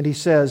and he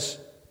says,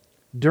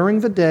 during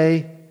the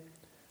day,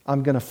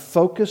 I'm going to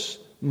focus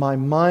my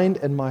mind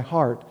and my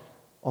heart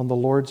on the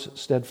Lord's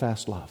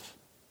steadfast love.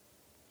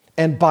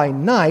 And by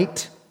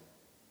night,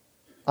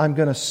 I'm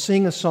going to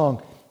sing a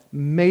song.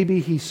 Maybe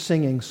he's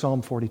singing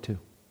Psalm 42.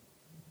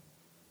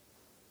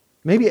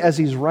 Maybe as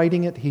he's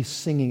writing it, he's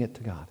singing it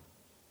to God.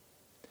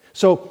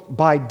 So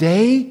by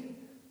day,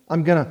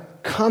 I'm going to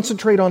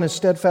concentrate on His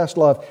steadfast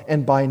love.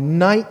 And by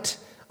night,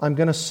 I'm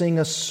going to sing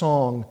a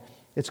song.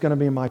 It's going to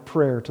be my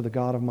prayer to the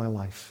God of my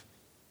life.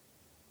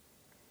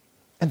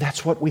 And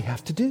that's what we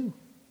have to do.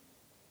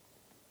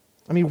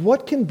 I mean,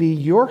 what can be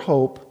your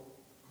hope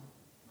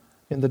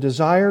in the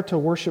desire to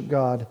worship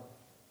God,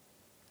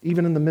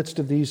 even in the midst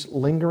of these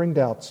lingering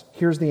doubts?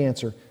 Here's the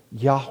answer: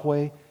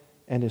 Yahweh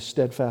and His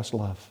steadfast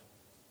love.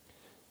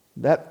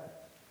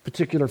 That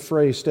particular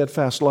phrase,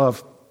 steadfast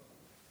love,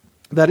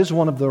 that is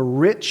one of the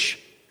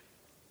rich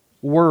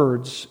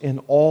words in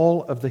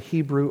all of the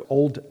Hebrew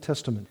Old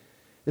Testament.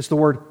 It's the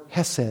word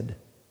hesed.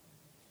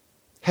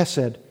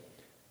 Hesed.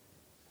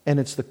 And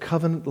it's the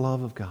covenant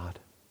love of God.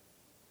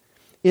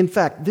 In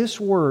fact, this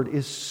word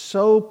is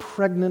so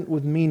pregnant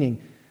with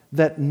meaning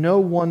that no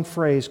one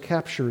phrase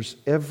captures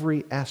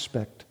every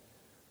aspect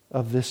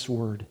of this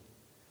word.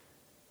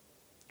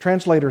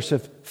 Translators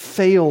have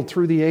failed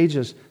through the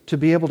ages to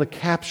be able to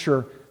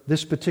capture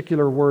this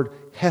particular word,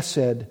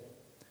 hesed,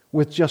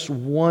 with just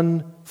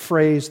one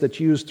phrase that's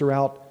used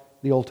throughout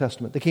the Old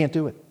Testament. They can't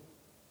do it.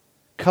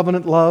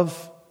 Covenant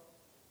love,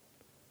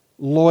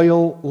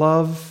 loyal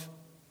love,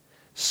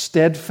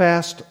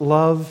 steadfast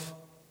love,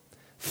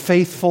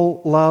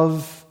 faithful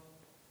love,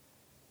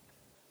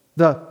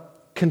 the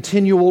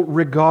continual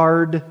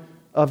regard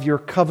of your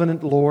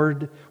covenant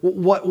Lord.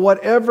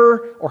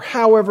 Whatever or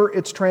however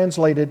it's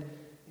translated,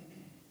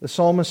 the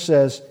psalmist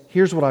says,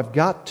 here's what I've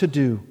got to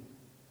do.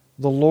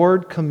 The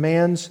Lord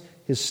commands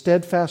His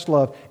steadfast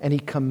love, and He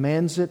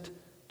commands it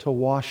to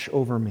wash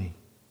over me.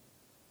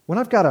 When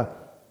I've got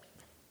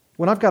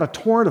a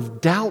torrent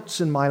of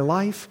doubts in my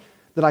life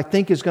that I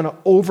think is going to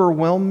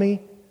overwhelm me,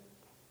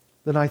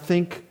 then I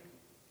think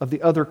of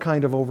the other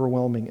kind of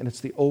overwhelming, and it's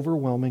the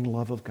overwhelming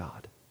love of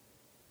God.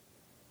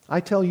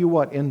 I tell you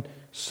what, in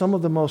some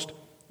of the most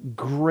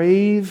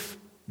grave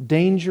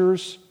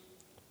dangers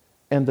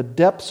and the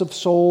depths of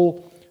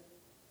soul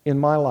in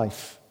my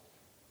life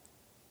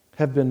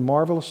have been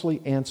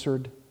marvelously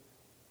answered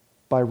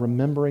by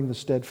remembering the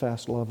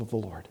steadfast love of the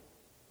Lord.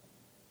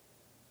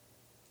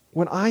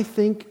 When I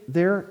think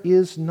there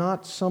is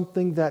not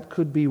something that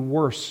could be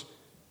worse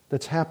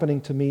that's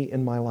happening to me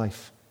in my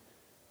life,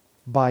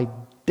 by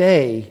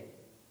day,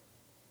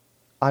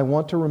 I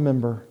want to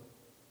remember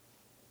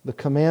the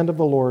command of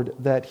the Lord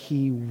that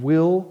He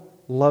will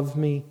love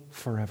me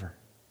forever.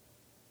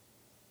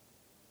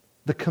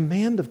 The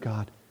command of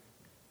God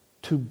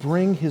to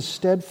bring His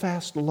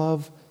steadfast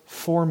love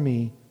for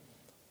me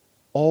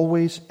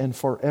always and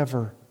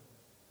forever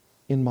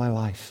in my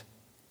life.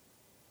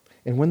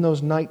 And when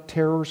those night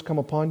terrors come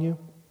upon you,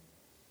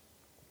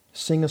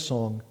 sing a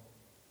song.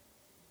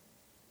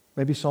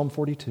 Maybe Psalm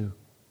 42.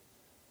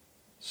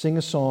 Sing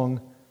a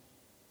song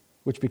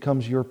which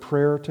becomes your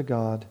prayer to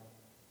God,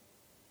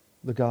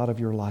 the God of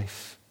your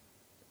life.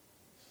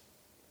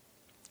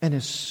 And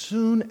as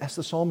soon as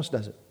the psalmist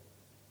does it,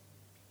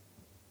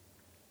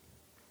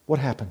 what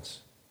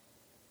happens?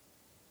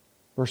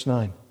 Verse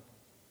 9.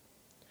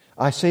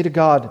 I say to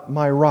God,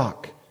 my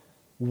rock,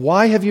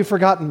 why have you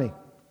forgotten me?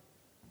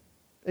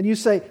 And you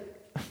say,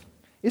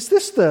 is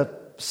this the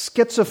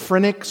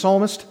schizophrenic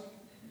psalmist?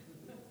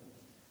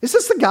 Is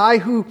this the guy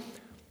who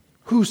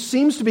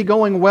seems to be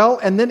going well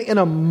and then in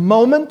a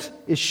moment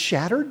is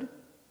shattered?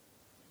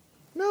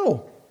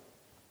 No.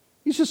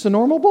 He's just a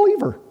normal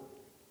believer.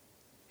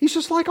 He's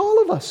just like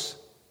all of us.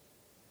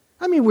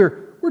 I mean,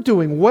 we're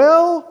doing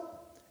well,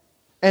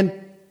 and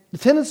the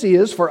tendency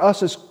is for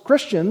us as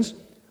Christians,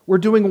 we're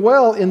doing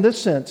well in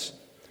this sense.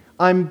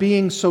 I'm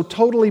being so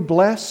totally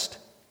blessed.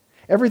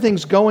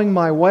 Everything's going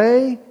my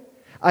way.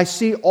 I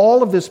see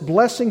all of this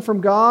blessing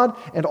from God,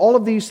 and all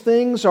of these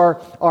things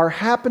are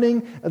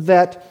happening,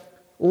 that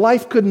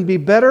life couldn't be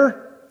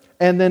better.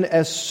 And then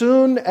as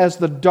soon as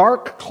the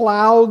dark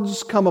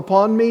clouds come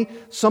upon me,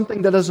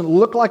 something that doesn't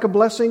look like a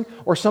blessing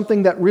or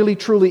something that really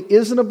truly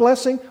isn't a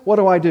blessing,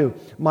 what do?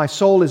 My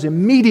soul is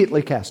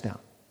immediately cast down.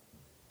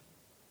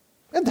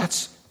 And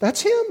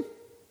that's him.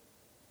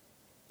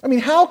 I mean,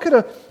 how could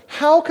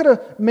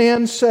a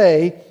man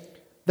say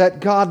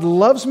that God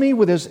loves me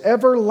with His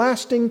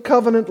everlasting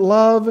covenant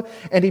love,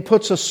 and He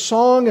puts a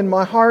song in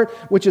my heart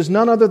which is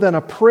none other than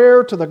a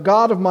prayer to the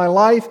God of my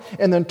life,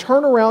 and then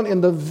turn around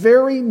in the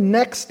very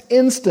next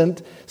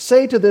instant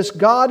say to this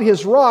God,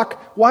 His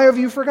rock, why have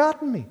you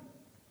forgotten me?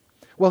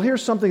 Well,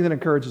 here's something that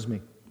encourages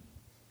me.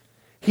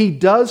 He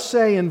does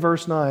say in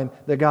verse 9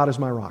 that God is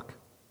my rock.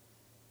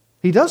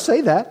 He does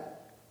say that.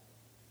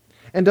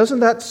 And doesn't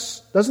that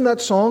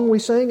song we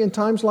sing in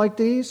times like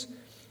these,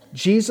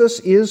 Jesus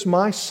is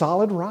my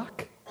solid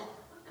rock?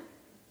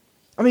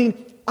 I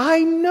mean,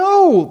 I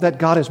know that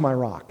God is my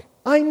rock.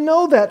 I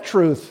know that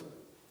truth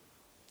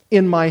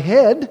in my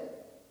head.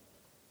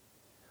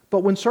 But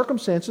when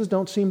circumstances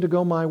don't seem to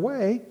go my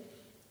way,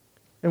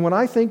 and when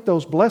I think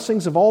those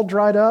blessings have all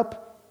dried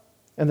up,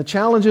 and the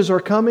challenges are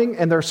coming,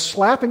 and they're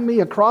slapping me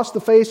across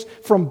the face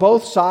from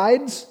both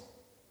sides,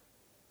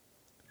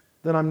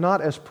 then I'm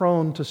not as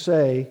prone to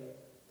say,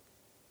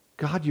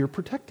 God, you're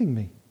protecting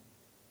me.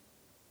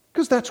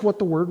 Because that's what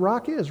the word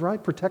rock is,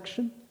 right?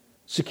 Protection,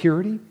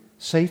 security,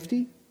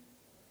 safety.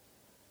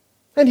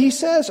 And he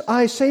says,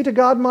 I say to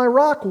God, my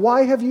rock,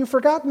 why have you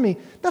forgotten me?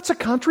 That's a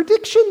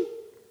contradiction.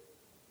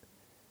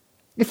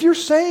 If you're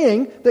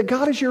saying that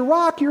God is your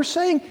rock, you're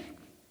saying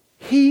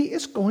He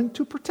is going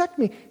to protect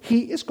me.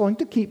 He is going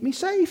to keep me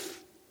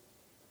safe.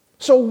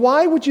 So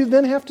why would you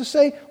then have to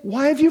say,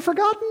 why have you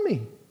forgotten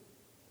me?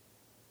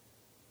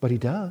 But He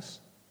does.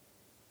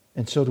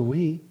 And so do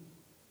we.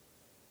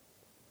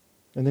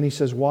 And then he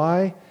says,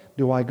 why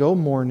do I go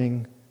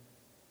mourning?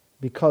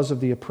 Because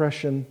of the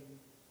oppression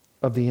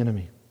of the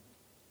enemy.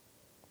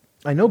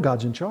 I know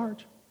God's in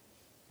charge.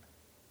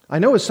 I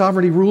know His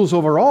sovereignty rules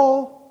over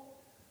all.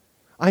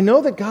 I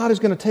know that God is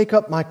going to take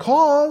up my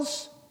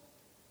cause.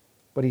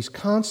 But he's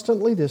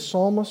constantly, this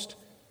psalmist,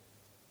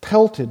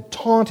 pelted,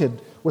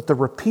 taunted with the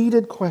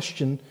repeated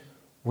question,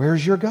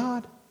 where's your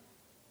God?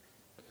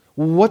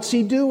 What's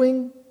He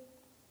doing?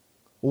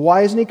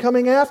 Why isn't He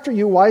coming after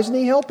you? Why isn't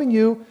He helping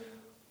you?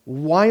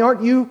 Why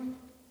aren't you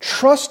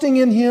trusting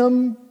in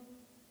Him?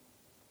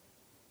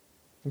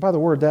 And by the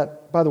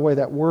way,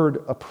 that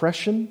word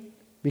oppression,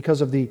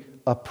 because of the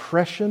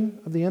oppression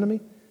of the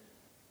enemy,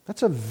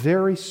 that's a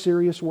very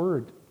serious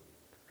word.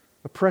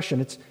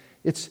 Oppression.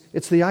 It's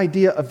the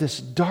idea of this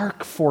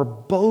dark,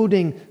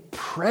 foreboding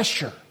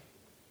pressure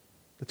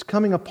that's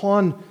coming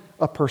upon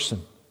a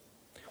person,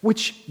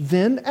 which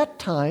then at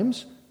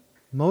times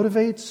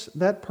motivates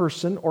that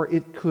person, or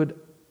it could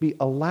be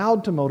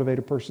allowed to motivate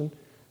a person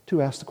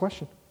to ask the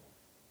question,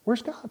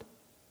 where's God?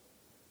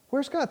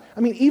 Where's God? I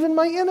mean, even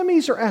my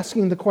enemies are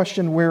asking the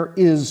question, where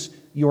is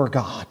your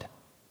God?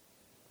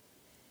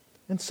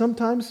 And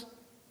sometimes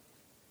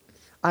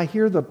I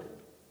hear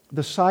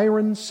the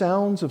siren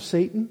sounds of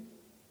Satan,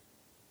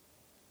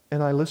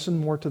 and I listen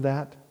more to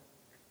that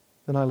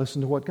than I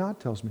listen to what God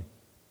tells me.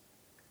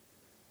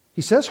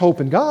 He says,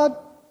 hope in God.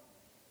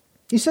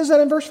 He says that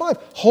in verse 5.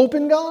 Hope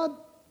in God.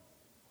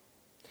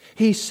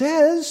 He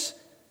says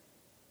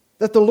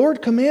that the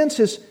Lord commands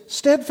His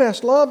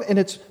steadfast love, and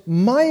it's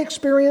my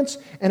experience,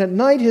 and at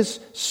night His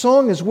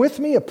song is with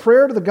me, a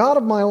prayer to the God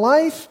of my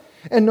life,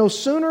 and no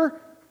sooner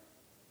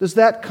does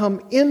that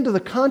come into the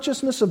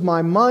consciousness of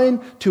my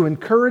mind to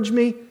encourage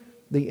me,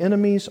 the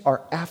enemies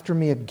are after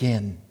me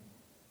again.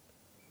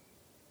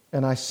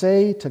 And I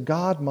say to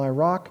God, my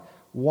rock,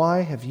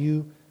 why have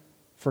you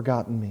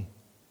forgotten me?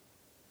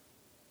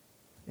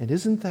 And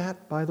isn't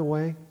that, by the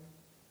way,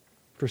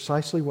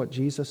 precisely what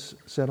Jesus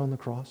said on the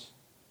cross?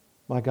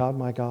 My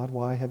God,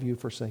 why have you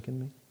forsaken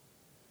me?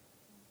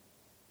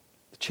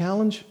 The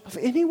challenge of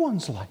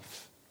anyone's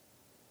life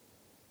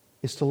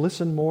is to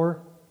listen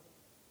more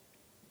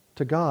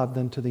to God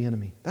than to the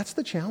enemy. That's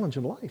the challenge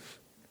of life.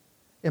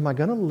 Am I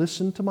going to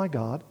listen to my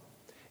God?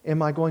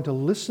 Am I going to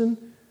listen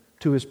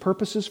to His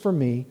purposes for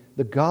me,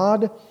 the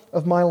God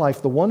of my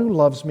life, the one who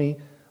loves me,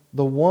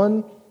 the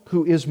one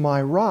who is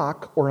my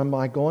rock, or am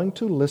I going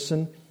to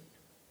listen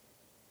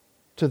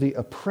to the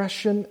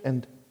oppression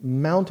and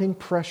mounting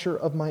pressure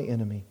of my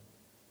enemy?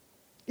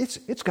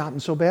 It's gotten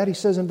so bad, he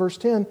says in verse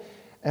 10,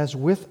 as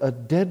with a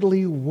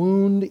deadly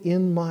wound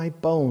in my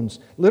bones.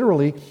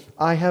 Literally,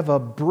 I have a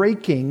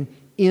breaking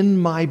in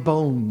my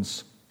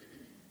bones.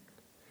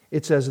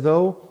 It's as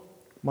though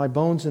my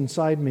bones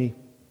inside me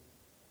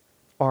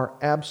are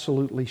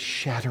absolutely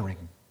shattering.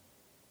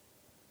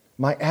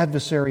 My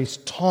adversaries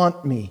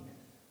taunt me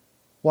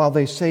while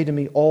they say to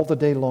me all the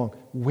day long,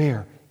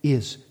 where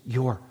is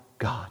your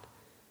God?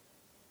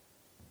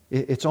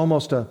 It's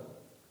almost a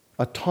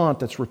taunt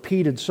that's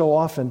repeated so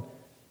often,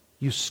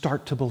 you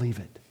start to believe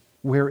it.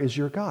 Where is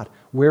your God?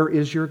 Where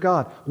is your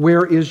God?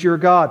 Where is your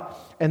God?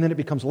 And then it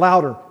becomes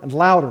louder and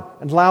louder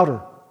and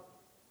louder.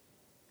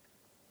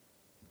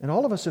 And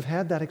all of us have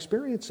had that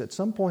experience at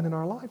some point in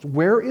our lives.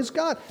 Where is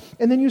God?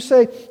 And then you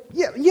say,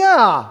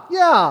 yeah,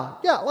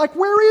 like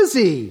where is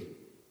He?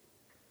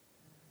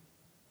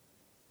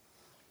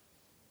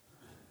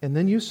 And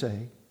then you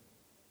say,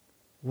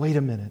 wait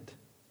a minute.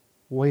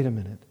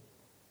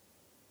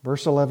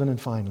 Verse 11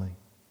 and finally.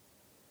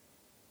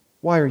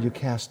 Why are you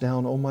cast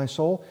down, O my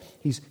soul?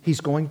 He's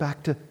going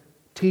back to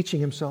teaching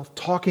himself,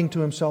 talking to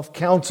himself,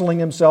 counseling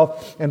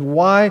himself. And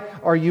why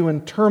are you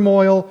in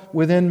turmoil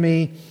within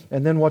me?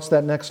 And then what's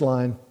that next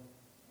line?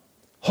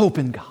 Hope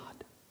in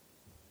God.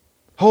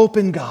 Hope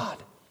in God.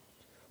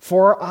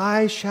 For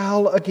I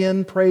shall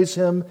again praise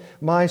Him,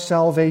 my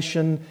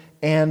salvation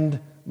and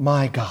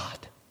my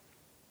God.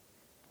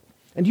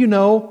 And you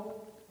know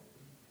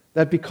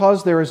that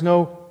because there is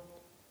no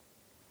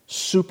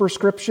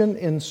superscription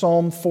in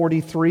Psalm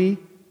 43,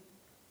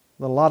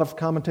 a lot of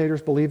commentators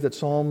believe that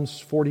Psalms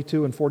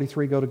 42 and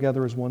 43 go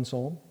together as one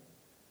psalm.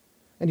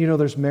 And you know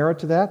there's merit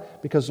to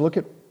that, because look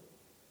at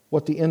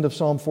what the end of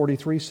Psalm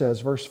 43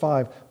 says, verse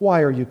 5.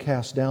 Why are you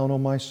cast down, O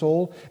my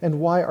soul? And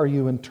why are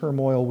you in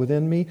turmoil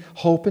within me?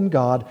 Hope in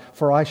God,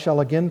 for I shall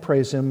again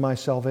praise Him, my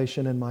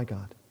salvation and my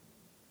God.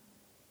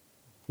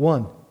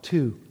 1,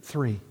 2,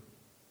 3.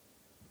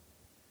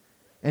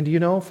 And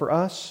you know, for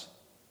us,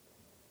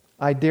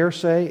 I dare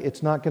say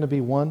it's not going to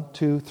be 1,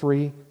 2,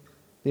 3,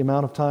 the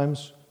amount of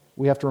times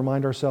we have to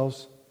remind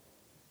ourselves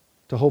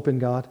to hope in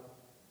God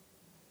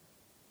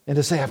and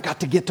to say, I've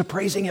got to get to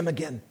praising Him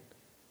again.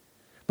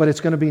 But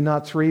it's going to be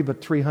not 3,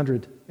 but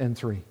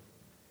 303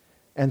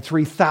 and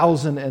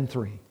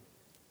 3,003.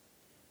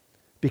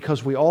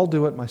 Because we all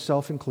do it,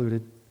 myself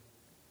included,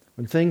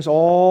 when things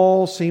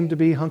all seem to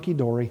be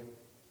hunky-dory.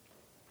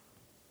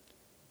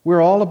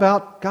 We're all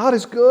about God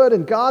is good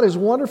and God is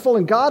wonderful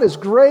and God is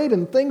great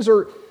and things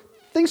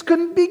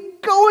couldn't be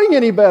going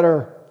any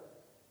better.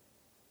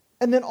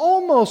 And then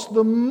almost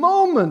the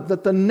moment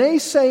that the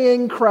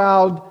naysaying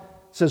crowd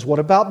says, what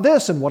about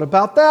this and what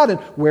about that and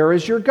where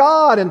is your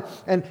God?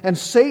 And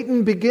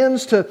Satan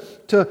begins to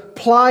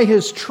ply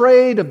his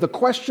trade of the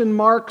question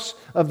marks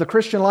of the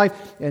Christian life,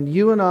 and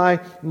you and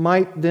I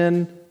might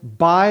then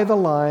buy the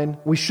line,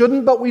 we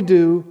shouldn't but we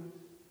do,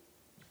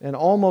 and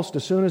almost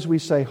as soon as we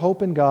say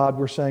hope in God,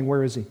 we're saying,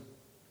 where is He?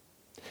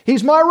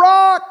 He's my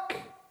rock,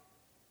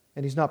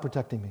 and He's not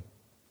protecting me.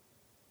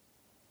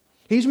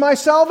 He's my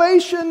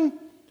salvation,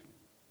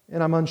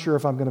 and I'm unsure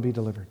if I'm going to be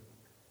delivered.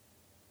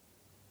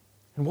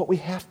 And what we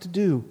have to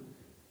do,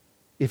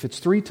 if it's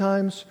 3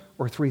 times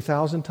or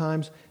 3,000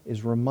 times,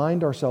 is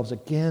remind ourselves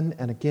again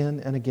and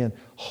again and again,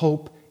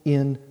 hope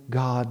in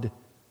God.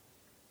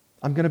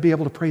 I'm going to be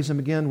able to praise Him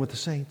again with the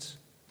saints.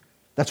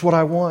 That's what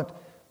I want.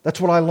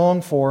 That's what I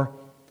long for,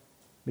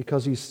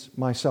 because He's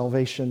my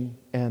salvation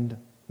and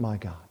my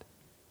God.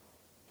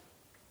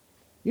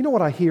 You know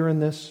what I hear in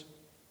this?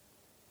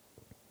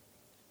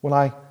 When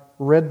I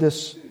read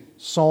this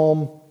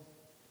psalm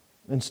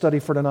in study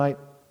for tonight,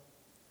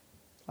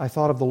 I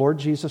thought of the Lord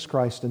Jesus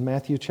Christ in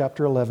Matthew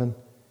chapter 11.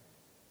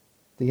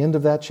 The end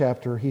of that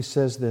chapter, He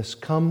says this,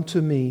 come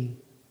to me,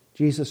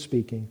 Jesus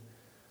speaking,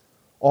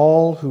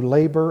 all who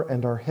labor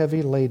and are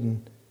heavy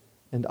laden,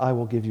 and I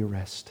will give you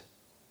rest.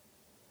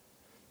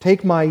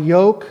 Take my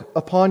yoke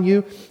upon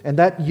you, and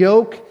that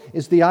yoke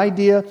is the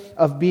idea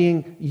of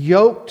being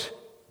yoked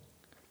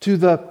to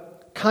the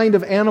kind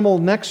of animal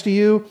next to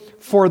you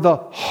for the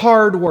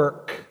hard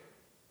work.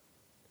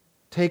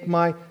 Take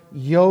my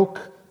yoke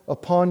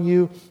upon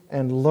you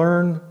and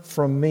learn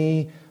from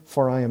me,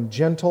 for I am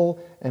gentle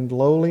and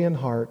lowly in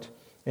heart,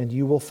 and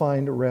you will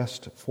find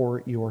rest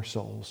for your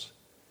souls.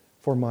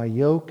 For my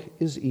yoke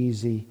is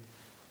easy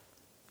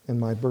and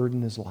my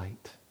burden is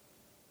light.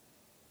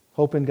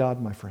 Hope in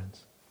God, my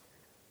friends.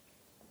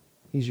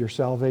 He's your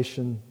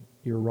salvation,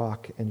 your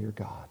rock, and your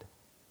God.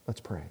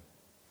 Let's pray.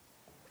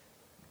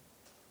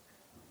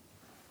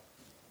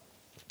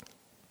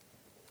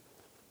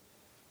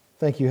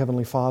 Thank you,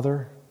 Heavenly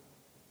Father,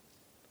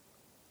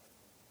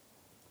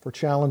 for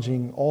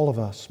challenging all of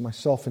us,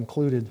 myself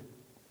included,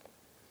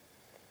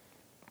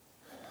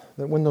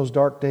 that when those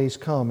dark days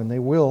come, and they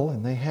will,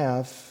 and they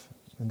have,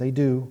 and they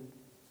do,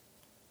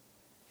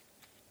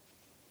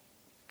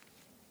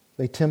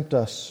 they tempt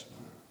us.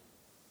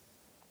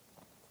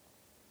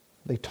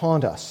 They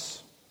taunt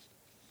us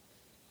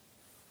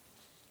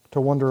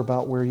to wonder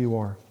about where you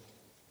are.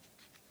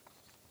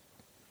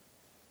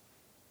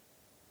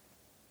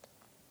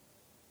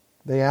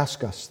 They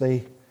ask us,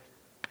 they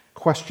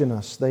question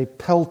us, they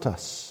pelt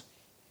us.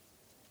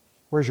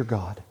 Where's your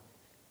God?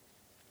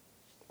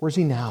 Where's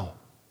He now?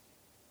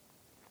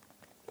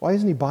 Why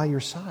isn't He by your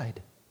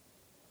side?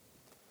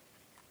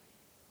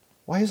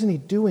 Why isn't He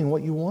doing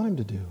what you want Him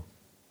to do?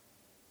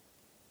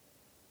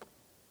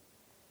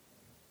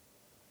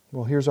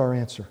 Well, here's our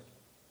answer.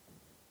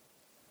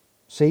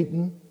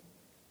 Satan,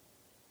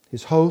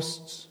 his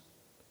hosts,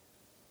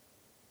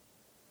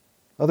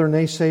 other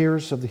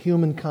naysayers of the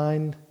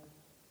humankind,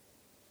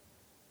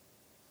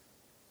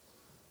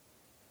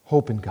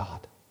 Hope in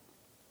God.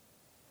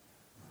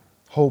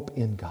 Hope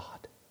in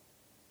God.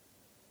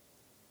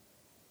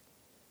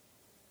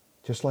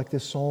 Just like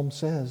this psalm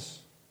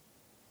says,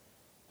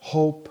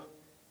 hope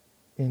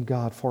in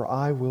God, for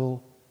I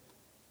will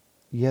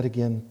yet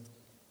again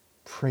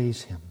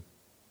praise Him,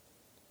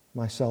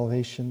 my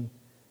salvation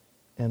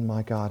and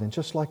my God. And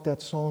just like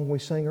that song we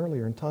sang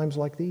earlier, in times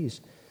like these,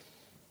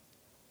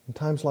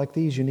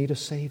 you need a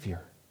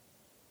Savior.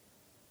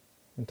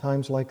 In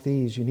times like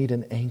these, you need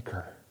an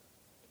anchor.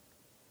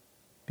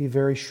 Be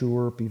very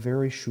sure,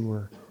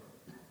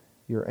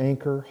 your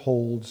anchor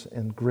holds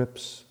and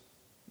grips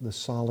the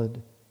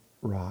solid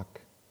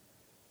rock.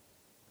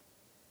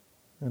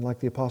 And like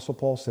the Apostle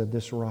Paul said,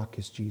 this rock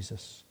is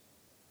Jesus,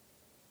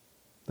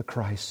 the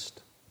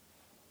Christ.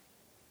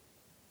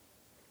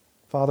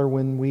 Father,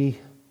 when we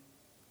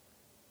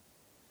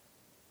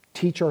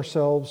teach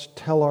ourselves,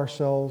 tell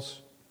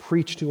ourselves,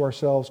 preach to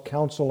ourselves,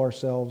 counsel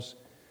ourselves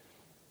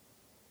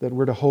that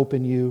we're to hope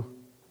in You,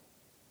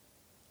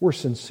 we're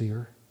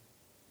sincere.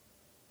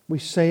 We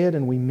say it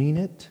and we mean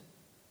it.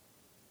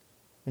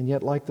 And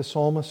yet, like the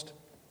psalmist,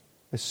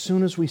 as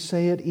soon as we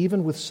say it,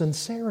 even with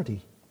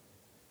sincerity,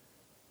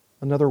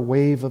 another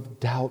wave of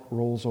doubt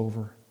rolls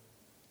over.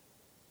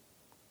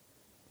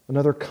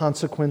 Another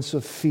consequence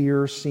of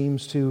fear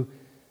seems to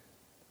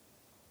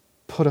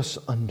put us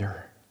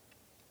under.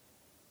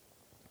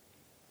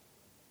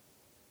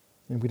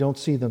 And we don't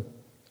see the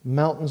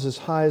mountains as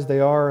high as they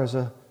are as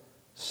a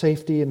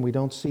safety, and we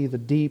don't see the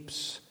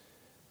deeps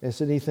as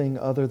anything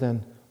other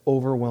than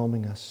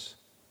overwhelming us.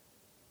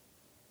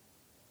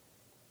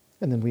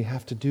 And then we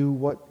have to do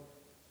what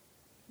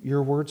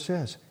Your Word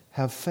says.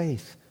 Have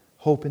faith,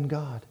 hope in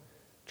God,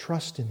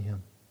 trust in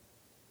Him.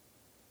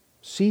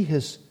 See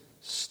His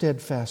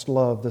steadfast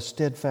love, the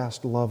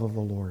steadfast love of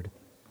the Lord.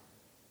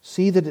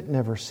 See that it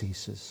never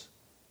ceases.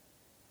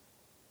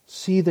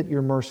 See that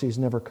Your mercies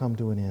never come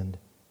to an end.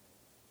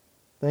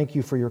 Thank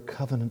You for Your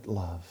covenant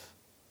love.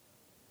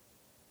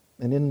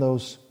 And in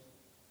those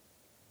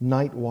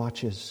night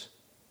watches,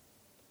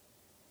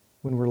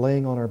 when we're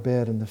laying on our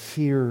bed and the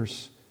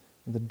fears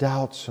and the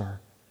doubts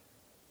are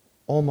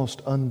almost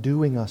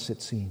undoing us,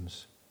 it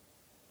seems,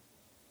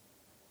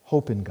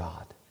 hope in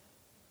God.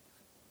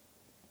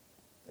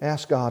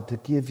 Ask God to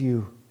give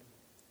you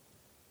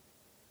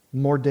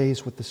more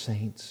days with the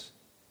saints,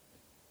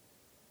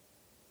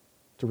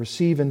 to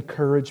receive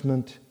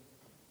encouragement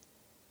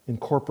in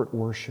corporate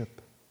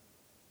worship,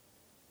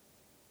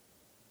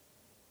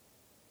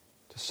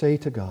 to say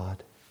to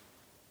God,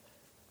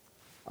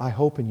 I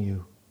hope in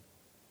You,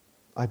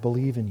 I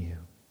believe in You.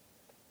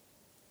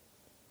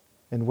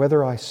 And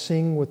whether I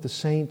sing with the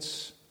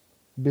saints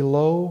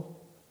below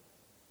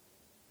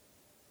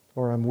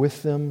or I'm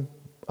with them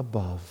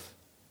above,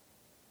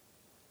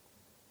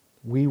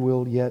 we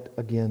will yet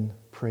again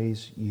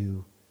praise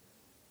You,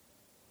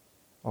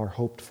 our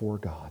hoped-for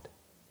God.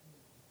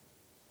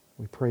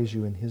 We praise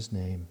You in His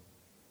name,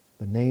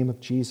 the name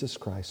of Jesus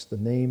Christ, the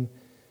name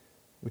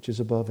which is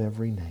above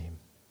every name.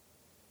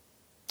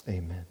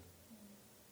 Amen.